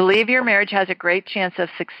 I believe your marriage has a great chance of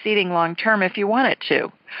succeeding long term if you want it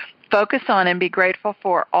to. Focus on and be grateful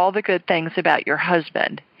for all the good things about your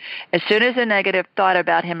husband. As soon as a negative thought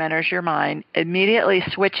about him enters your mind, immediately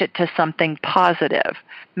switch it to something positive.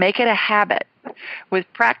 Make it a habit.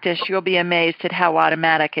 With practice, you'll be amazed at how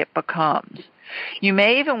automatic it becomes. You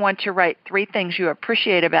may even want to write 3 things you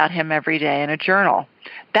appreciate about him every day in a journal.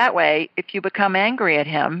 That way, if you become angry at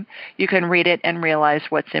him, you can read it and realize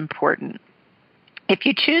what's important. If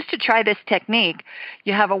you choose to try this technique,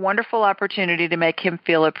 you have a wonderful opportunity to make him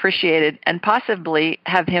feel appreciated and possibly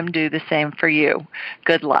have him do the same for you.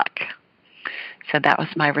 Good luck. So that was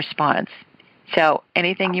my response. So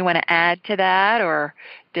anything you want to add to that, or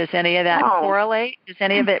does any of that correlate? Does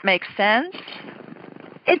any of it make sense?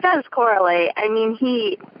 It does correlate. I mean,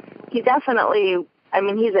 he definitely,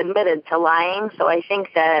 he's admitted to lying, so I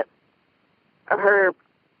think that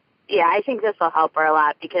I think this will help her a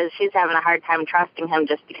lot because she's having a hard time trusting him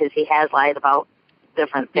just because he has lied about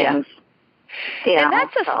different things. Yeah.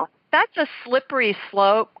 And that's a slippery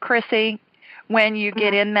slope, Chrissy, when you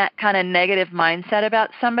get in that kind of negative mindset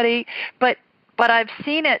about somebody. But I've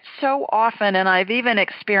seen it so often, and I've even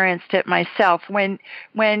experienced it myself, when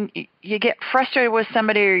you get frustrated with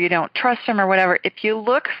somebody or you don't trust them or whatever, if you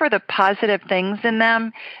look for the positive things in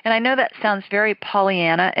them, and I know that sounds very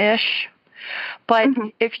Pollyanna-ish, but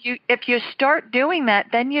if you start doing that,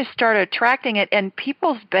 then you start attracting it, and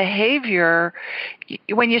people's behavior,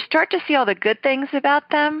 when you start to see all the good things about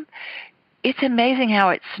them, it's amazing how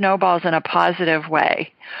it snowballs in a positive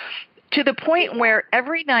way. To the point where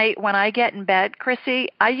every night when I get in bed, Chrissy,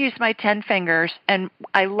 I use my 10 fingers and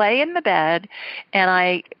I lay in the bed and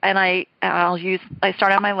I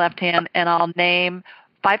start on my left hand and I'll name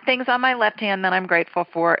 5 things on my left hand that I'm grateful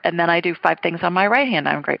for, and then I do 5 things on my right hand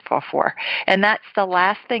I'm grateful for. And that's the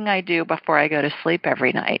last thing I do before I go to sleep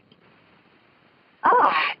every night.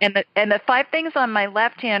 Oh. And the 5 things on my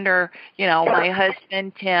left hand are, my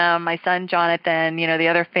husband, Tim, my son, Jonathan, the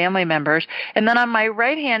other family members. And then on my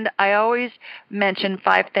right hand, I always mention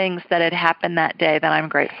 5 things that had happened that day that I'm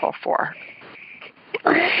grateful for.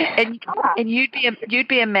 And you'd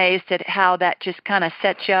be amazed at how that just kind of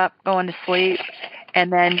sets you up going to sleep,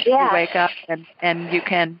 and then you wake up and you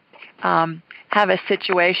can have a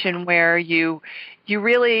situation where you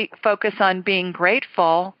really focus on being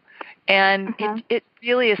grateful. And it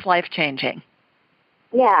really is life-changing.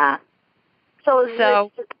 Yeah.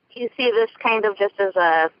 So you see this kind of just as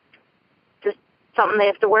a something they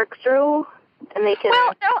have to work through, and they can.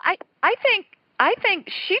 Well, no, I think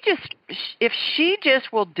if she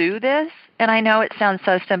just will do this, and I know it sounds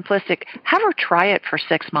so simplistic, have her try it for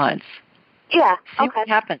 6 months. Yeah. See what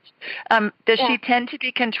happens. Does she tend to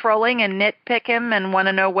be controlling and nitpick him and want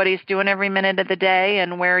to know what he's doing every minute of the day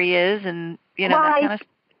and where he is and that kind of stuff?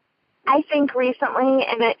 I think recently,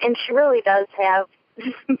 and she really does have.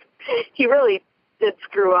 He really did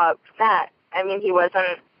screw up. He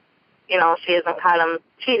wasn't. She hasn't caught him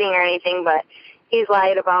cheating or anything, but he's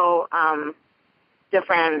lied about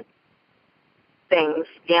different things,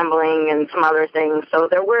 gambling and some other things. So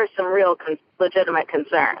there were some real legitimate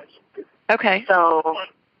concerns. Okay. So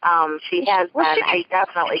she has been. I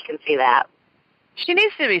definitely can see that. She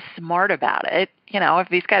needs to be smart about it. If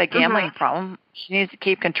he's got a gambling problem, she needs to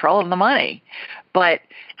keep control of the money. But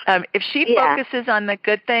if she focuses on the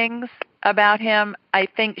good things about him, I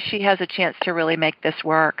think she has a chance to really make this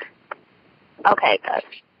work. Okay, good.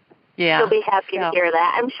 Yeah. She'll be happy to hear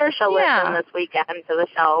that. I'm sure she'll listen this weekend to the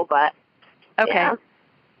show, but... Okay. Yeah.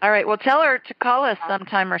 All right. Well, tell her to call us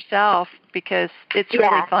sometime herself because it's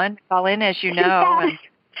really fun to call in, as you know.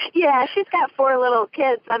 Yeah, she's got 4 little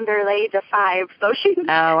kids under the age of 5, so she's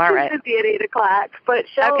all right. busy at 8 o'clock. But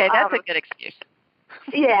she'll, okay, that's a good excuse.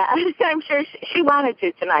 Yeah, I'm sure she wanted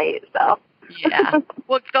to tonight, so. Yeah.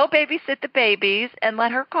 Well, go babysit the babies and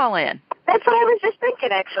let her call in. That's what I was just thinking,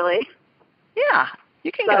 actually. Yeah,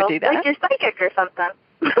 you can go do that. Like your psychic or something.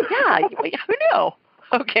 Yeah, who knew?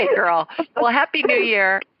 Okay, girl. Well, Happy New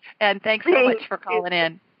Year, and thanks so much for calling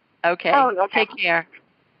in. Okay, take care.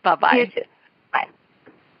 Bye-bye. You too. Bye.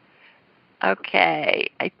 Okay,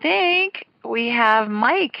 I think we have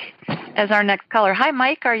Mike as our next caller. Hi,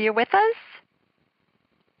 Mike. Are you with us?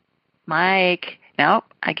 Mike. No,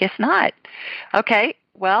 I guess not. Okay,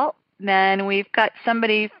 well, then we've got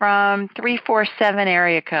somebody from 347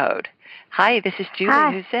 area code. Hi, this is Julie.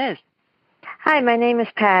 Hi. Who's this? Hi, my name is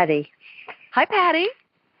Patty. Hi, Patty.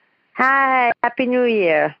 Hi, Happy New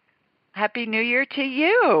Year. Happy New Year to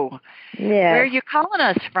you. Yeah. Where are you calling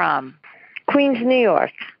us from? Queens, New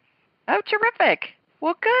York. Oh, terrific.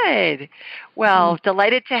 Well, good. Well,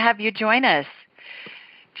 delighted to have you join us.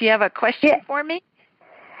 Do you have a question for me?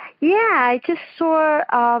 Yeah, I just saw,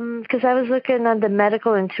 because I was looking on the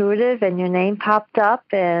Medical Intuitive and your name popped up,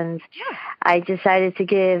 and I decided to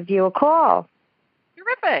give you a call.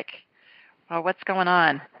 Terrific. Well, what's going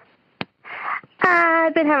on?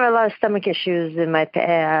 I've been having a lot of stomach issues in my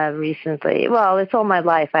recently. Well, it's all my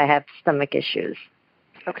life I have stomach issues.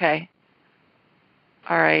 Okay.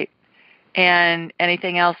 All right. And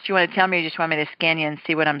anything else you want to tell me, or you just want me to scan you and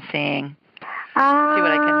see what I'm seeing? See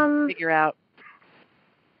what I can figure out.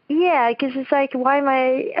 Yeah, because it's like, why am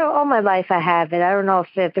all my life I have it. I don't know if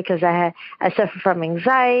it's because I suffer from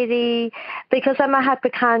anxiety, because I'm a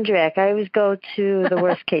hypochondriac. I always go to the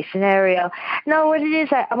worst case scenario. No, what it is,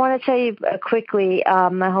 I want to tell you quickly,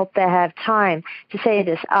 I hope that I have time to say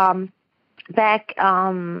this. Back,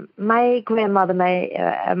 my grandmother,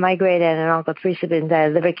 my great aunt and uncle, 3 siblings died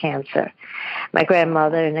of liver cancer. My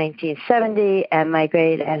grandmother in 1970 and my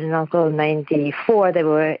great aunt and uncle in 94. They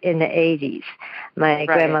were in the 80s. My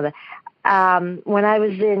grandmother. When I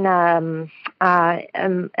was in,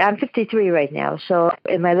 I'm 53 right now, so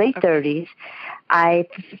in my late 30s, I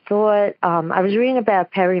thought, I was reading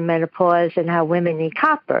about perimenopause and how women need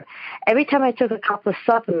copper. Every time I took a copper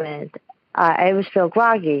supplement, I always feel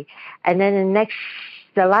groggy. And then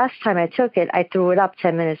the last time I took it, I threw it up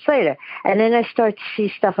 10 minutes later. And then I start to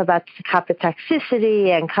see stuff about copper toxicity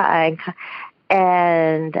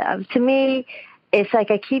and to me, it's like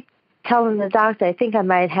I keep telling the doctor, I think I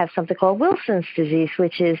might have something called Wilson's disease,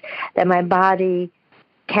 which is that my body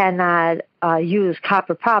cannot use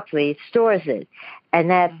copper properly. It stores it. And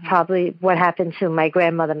that's probably what happened to my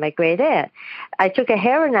grandmother, my great aunt. I took a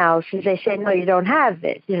hair analysis. They said, no, you don't have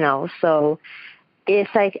it, So it's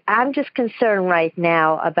like I'm just concerned right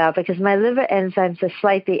now because my liver enzymes are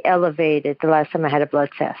slightly elevated the last time I had a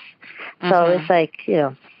blood test. So it's like,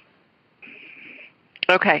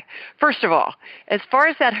 Okay. First of all, as far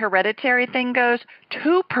as that hereditary thing goes,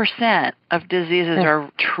 2% of diseases are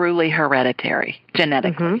truly hereditary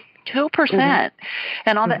genetically. 2%.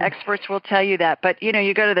 And all the experts will tell you that. But,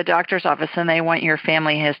 you go to the doctor's office and they want your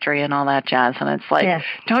family history and all that jazz. And it's like,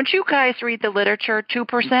 don't you guys read the literature?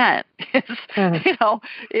 2%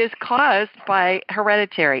 is caused by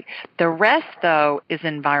hereditary. The rest, though, is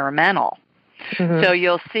environmental. So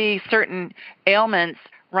you'll see certain ailments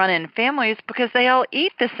run in families because they all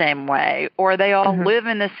eat the same way or they all live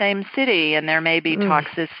in the same city and there may be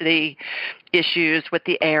toxicity issues with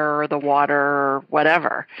the air or the water or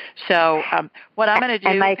whatever. So what I'm going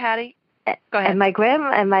to do, Patty, Go ahead. And my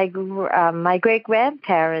great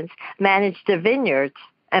grandparents managed the vineyards,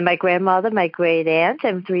 and my grandmother, my great aunt,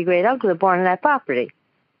 and 3 great uncles were born on that property.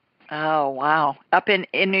 Oh, wow. Up in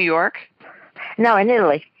New York? No, in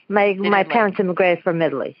Italy. My Italy. parents immigrated from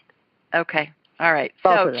Italy. Okay. All right.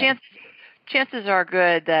 Both So of them. chances are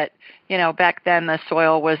good that, back then the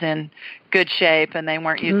soil was in good shape and they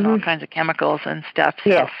weren't using all kinds of chemicals and stuff. So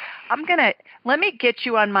Yes. let me get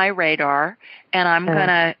you on my radar, and I'm going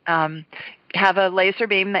to have a laser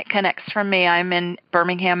beam that connects from me. I'm in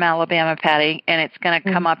Birmingham, Alabama, Patty, and it's going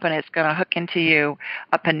to come up and it's going to hook into you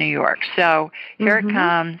up in New York. So here it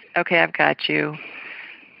comes. Okay, I've got you.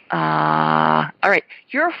 All right.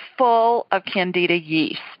 You're full of Candida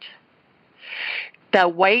yeast. The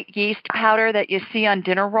white yeast powder that you see on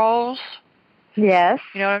dinner rolls. Yes.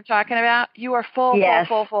 You know what I'm talking about? You are full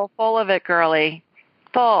of it, girlie.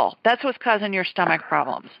 Full. That's what's causing your stomach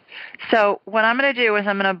problems. So what I'm going to do is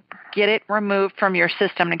I'm going to get it removed from your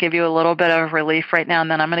system to give you a little bit of relief right now,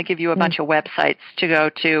 and then I'm going to give you a bunch of websites to go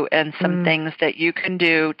to and some things that you can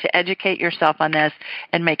do to educate yourself on this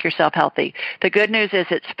and make yourself healthy. The good news is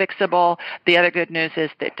it's fixable. The other good news is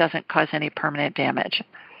that it doesn't cause any permanent damage.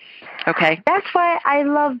 Okay? That's why I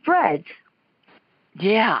love bread.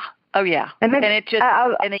 Yeah. Oh, yeah. And it just,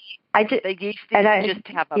 the yeast just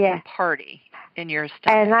have a party in your stomach.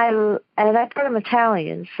 And I thought I'm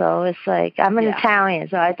Italian, so it's like I'm an Italian,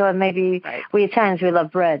 so I thought maybe we Italians, we love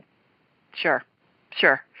bread. Sure.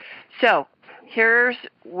 So here's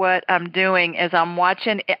what I'm doing is I'm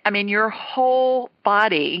watching, your whole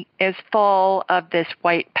body is full of this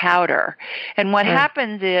white powder. And what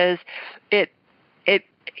happens is it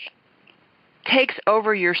takes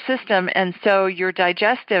over your system, and so your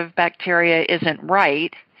digestive bacteria isn't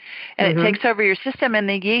right. And it takes over your system, and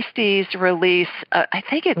the yeasties release, I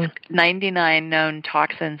think it's 99 known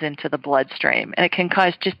toxins into the bloodstream, and it can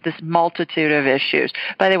cause just this multitude of issues.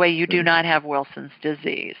 By the way, you do not have Wilson's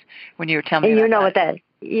disease. When you were telling me you know what that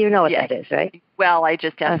is, right? Well, I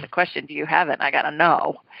just asked the question, do you have it? And I got to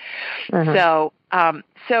know.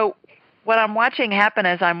 So what I'm watching happen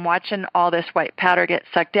is I'm watching all this white powder get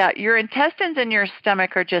sucked out. Your intestines in your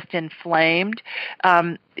stomach are just inflamed.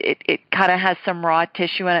 It kind of has some raw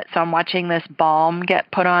tissue in it, so I'm watching this balm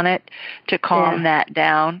get put on it to calm that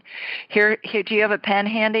down. Here, do you have a pen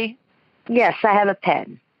handy? Yes, I have a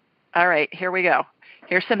pen. All right, here we go.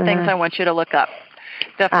 Here's some things I want you to look up.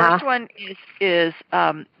 The first one is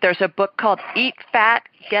there's a book called Eat Fat,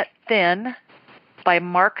 Get Thin by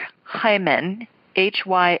Mark Hyman,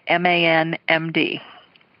 Hyman, MD.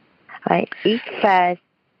 Right. Eat fat.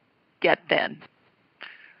 Get thin.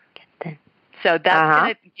 So that's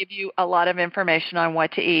going to give you a lot of information on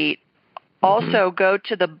what to eat. Also, go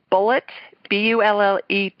to the Bullet, Bullet,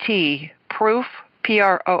 Proof,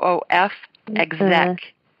 Proof,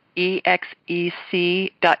 exec,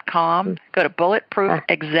 exec.com. Go to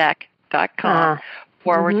bulletproofexec.com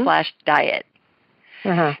 /diet.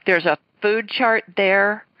 There's a food chart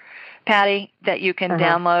there, Patty, that you can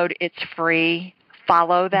download. It's free.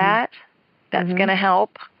 Follow that. That's going to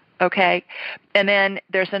help. Okay. And then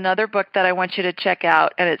there's another book that I want you to check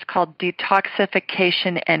out, and it's called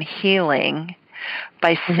Detoxification and Healing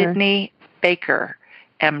by Sydney Baker,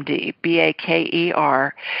 MD,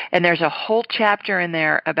 Baker. And there's a whole chapter in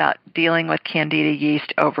there about dealing with Candida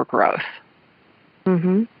yeast overgrowth.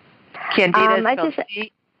 Candida is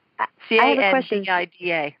spelled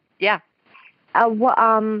Candida. Yeah.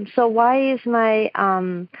 So why is my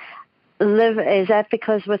liver, is that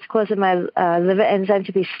because what's causing my liver enzyme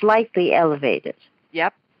to be slightly elevated?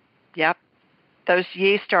 Yep. Those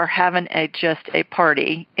yeast are having just a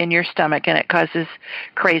party in your stomach, and it causes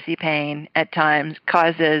crazy pain at times,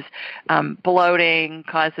 causes bloating,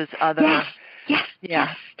 causes other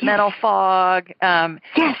mental fog, all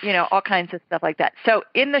kinds of stuff like that. So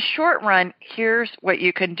in the short run, here's what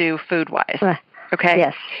you can do food-wise. Okay?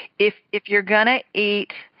 Yes. If you're going to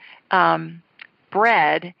eat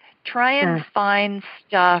bread, try and find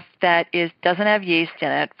stuff that doesn't have yeast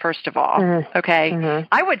in it, first of all. Okay?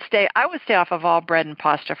 I would stay off of all bread and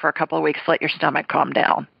pasta for a couple of weeks. Let your stomach calm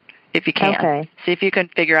down if you can. Okay. See if you can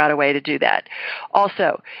figure out a way to do that.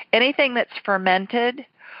 Also, anything that's fermented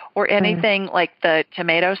or anything like the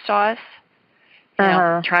tomato sauce,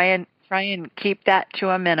 try and keep that to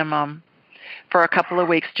a minimum. For a couple of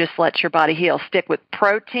weeks, just let your body heal. Stick with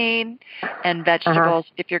protein and vegetables.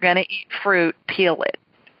 If you're going to eat fruit, peel it,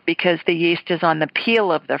 because the yeast is on the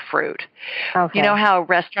peel of the fruit. Okay. You know how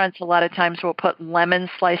restaurants a lot of times will put lemon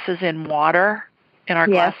slices in water, in our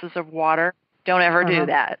glasses of water? Don't ever do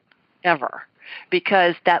that, ever,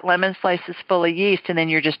 because that lemon slice is full of yeast, and then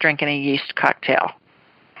you're just drinking a yeast cocktail.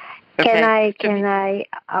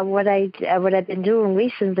 Okay. What I've been doing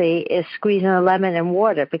recently is squeezing a lemon in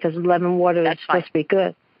water because lemon water is supposed to be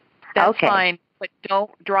good. That's fine, but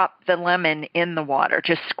don't drop the lemon in the water.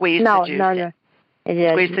 Just squeeze the juice in.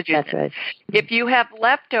 Yeah, squeeze the juice in. Right. If you have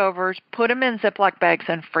leftovers, put them in Ziploc bags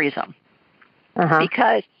and freeze them.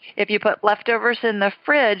 Because if you put leftovers in the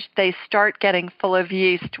fridge, they start getting full of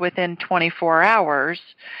yeast within 24 hours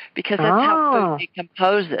because that's how food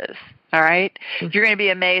decomposes, all right? You're going to be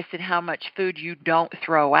amazed at how much food you don't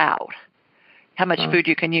throw out, how much food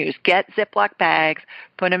you can use. Get Ziploc bags,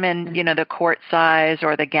 put them in, the quart size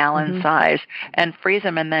or the gallon size, and freeze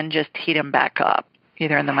them, and then just heat them back up,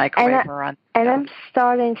 either in the microwave or on the stove. I'm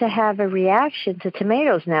starting to have a reaction to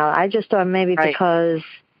tomatoes now. I just thought maybe because...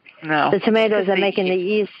 No. The tomatoes are making the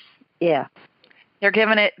yeast,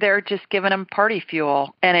 They're just giving them party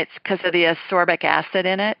fuel, and it's because of the ascorbic acid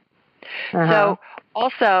in it. So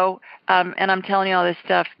also, and I'm telling you all this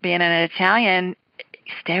stuff, being an Italian,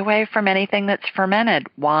 stay away from anything that's fermented.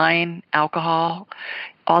 Wine, alcohol,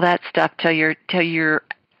 all that stuff till your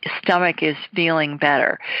stomach is feeling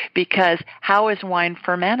better. Because how is wine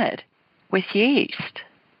fermented? With yeast.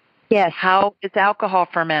 Yes. How is alcohol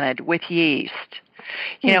fermented? With yeast.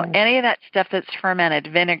 Any of that stuff that's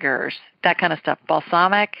fermented, vinegars, that kind of stuff,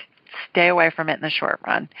 balsamic, stay away from it in the short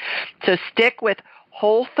run. So stick with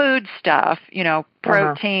whole food stuff,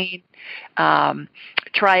 protein,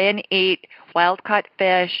 try and eat wild-caught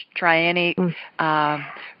fish, try and eat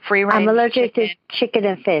free-range I'm allergic chicken. to chicken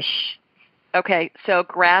and fish. Okay, so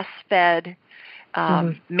grass-fed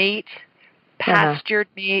meat, pastured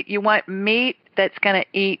meat. You want meat that's going to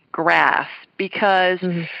eat grass because...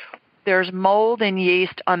 There's mold and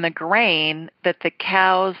yeast on the grain that the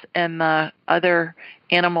cows and the other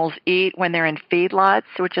animals eat when they're in feedlots,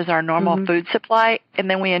 which is our normal food supply, and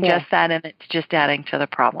then we ingest that, and it's just adding to the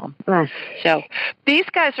problem. So these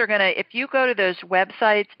guys are going to, if you go to those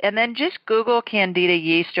websites and then just Google Candida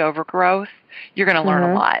yeast overgrowth, you're going to learn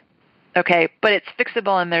a lot. Okay, but it's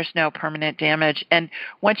fixable and there's no permanent damage. And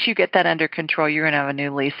once you get that under control, you're going to have a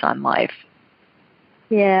new lease on life.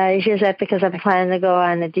 Yeah, it's just that because I'm planning to go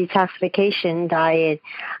on a detoxification diet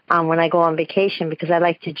when I go on vacation because I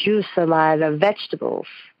like to juice a lot of vegetables.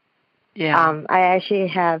 Yeah. I actually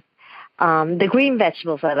have the green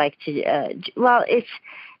vegetables I like to,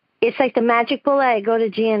 it's like the Magic Bullet. I go to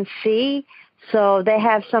GNC, so they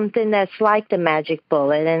have something that's like the Magic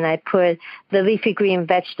Bullet, and I put the leafy green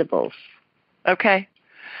vegetables. Okay.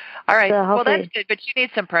 All right. So well, that's good, but you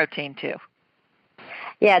need some protein too.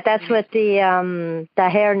 Yeah, that's what the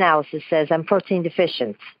hair analysis says. I'm protein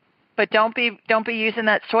deficient. But don't be using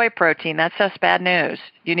that soy protein. That's just bad news.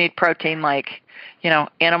 You need protein like,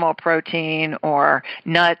 animal protein or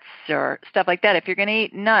nuts or stuff like that. If you're going to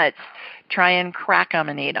eat nuts, try and crack them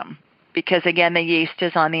and eat them because, again, the yeast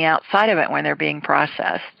is on the outside of it when they're being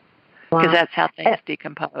processed because that's how things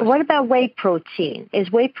decompose. What about whey protein?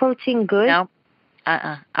 Is whey protein good? No.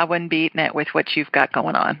 I wouldn't be eating it with what you've got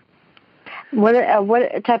going on. What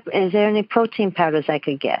type? Is there any protein powders I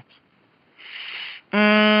could get?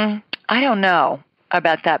 I don't know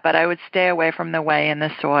about that, but I would stay away from the whey and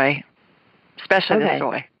the soy, especially the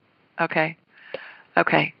soy. Okay. All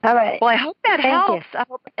right. Well, I hope that helps.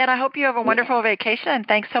 I hope you have a wonderful vacation.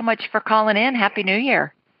 Thanks so much for calling in. Happy New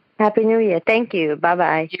Year. Happy New Year. Thank you.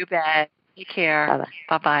 Bye-bye. You bet. Take care.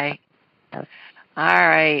 Bye-bye. Bye-bye. All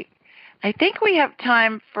right. I think we have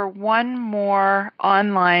time for one more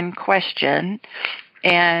online question,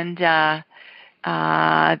 and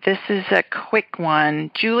this is a quick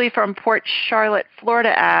one. Julie from Port Charlotte,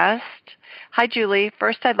 Florida asked, Hi, Julie.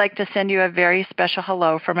 First, I'd like to send you a very special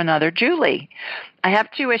hello from another Julie. I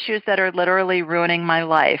have 2 issues that are literally ruining my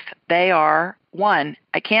life. They are, 1,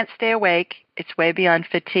 I can't stay awake. It's way beyond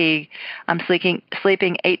fatigue. I'm sleeping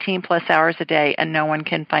 18-plus hours a day, and no one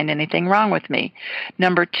can find anything wrong with me.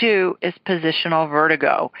 Number 2 is positional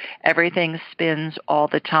vertigo. Everything spins all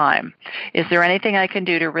the time. Is there anything I can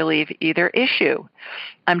do to relieve either issue?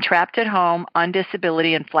 I'm trapped at home, on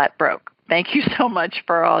disability, and flat broke. Thank you so much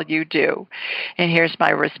for all you do. And here's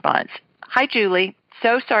my response. Hi, Julie.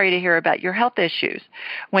 So sorry to hear about your health issues.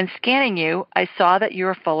 When scanning you, I saw that you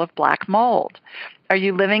were full of black mold. Are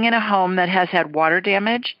you living in a home that has had water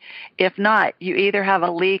damage? If not, you either have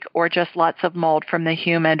a leak or just lots of mold from the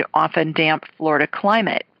humid, often damp Florida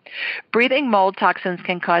climate. Breathing mold toxins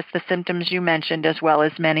can cause the symptoms you mentioned as well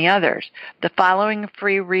as many others. The following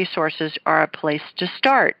free resources are a place to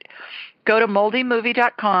start. Go to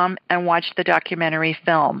moldymovie.com and watch the documentary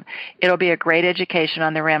film. It'll be a great education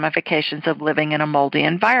on the ramifications of living in a moldy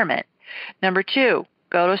environment. Number 2,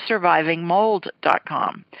 go to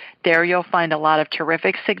survivingmold.com. There you'll find a lot of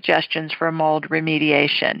terrific suggestions for mold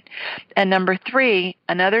remediation. And number 3,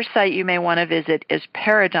 another site you may want to visit is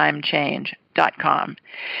paradigmchange.com.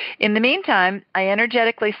 In the meantime, I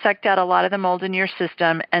energetically sucked out a lot of the mold in your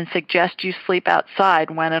system and suggest you sleep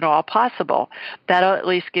outside when at all possible. That'll at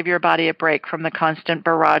least give your body a break from the constant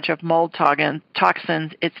barrage of mold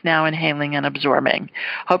toxins it's now inhaling and absorbing.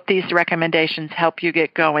 Hope these recommendations help you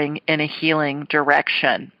get going in a healing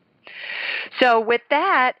direction. So with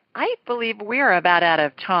that, I believe we're about out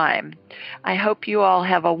of time. I hope you all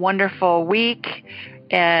have a wonderful week.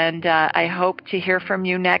 And I hope to hear from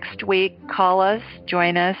you next week. Call us,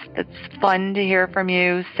 join us. It's fun to hear from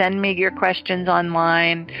you. Send me your questions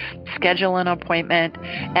online. Schedule an appointment.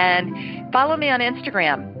 And follow me on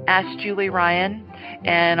Instagram, Ask Julie Ryan.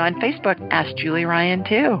 And on Facebook, Ask Julie Ryan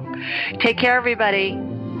too. Take care, everybody.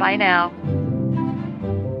 Bye now.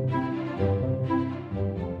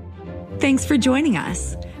 Thanks for joining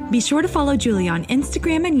us. Be sure to follow Julie on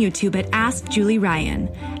Instagram and YouTube at Ask Julie Ryan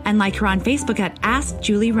and like her on Facebook at Ask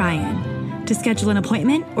Julie Ryan. To schedule an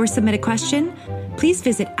appointment or submit a question, please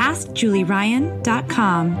visit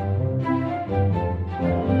AskJulieRyan.com.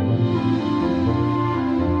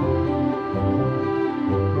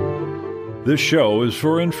 This show is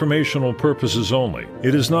for informational purposes only.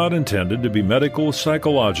 It is not intended to be medical,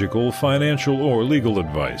 psychological, financial, or legal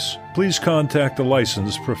advice. Please contact a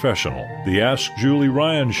licensed professional. The Ask Julie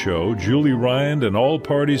Ryan Show, Julie Ryan and all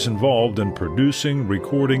parties involved in producing,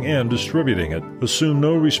 recording, and distributing it assume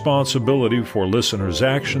no responsibility for listeners'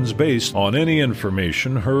 actions based on any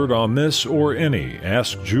information heard on this or any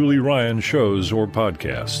Ask Julie Ryan shows or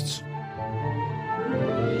podcasts.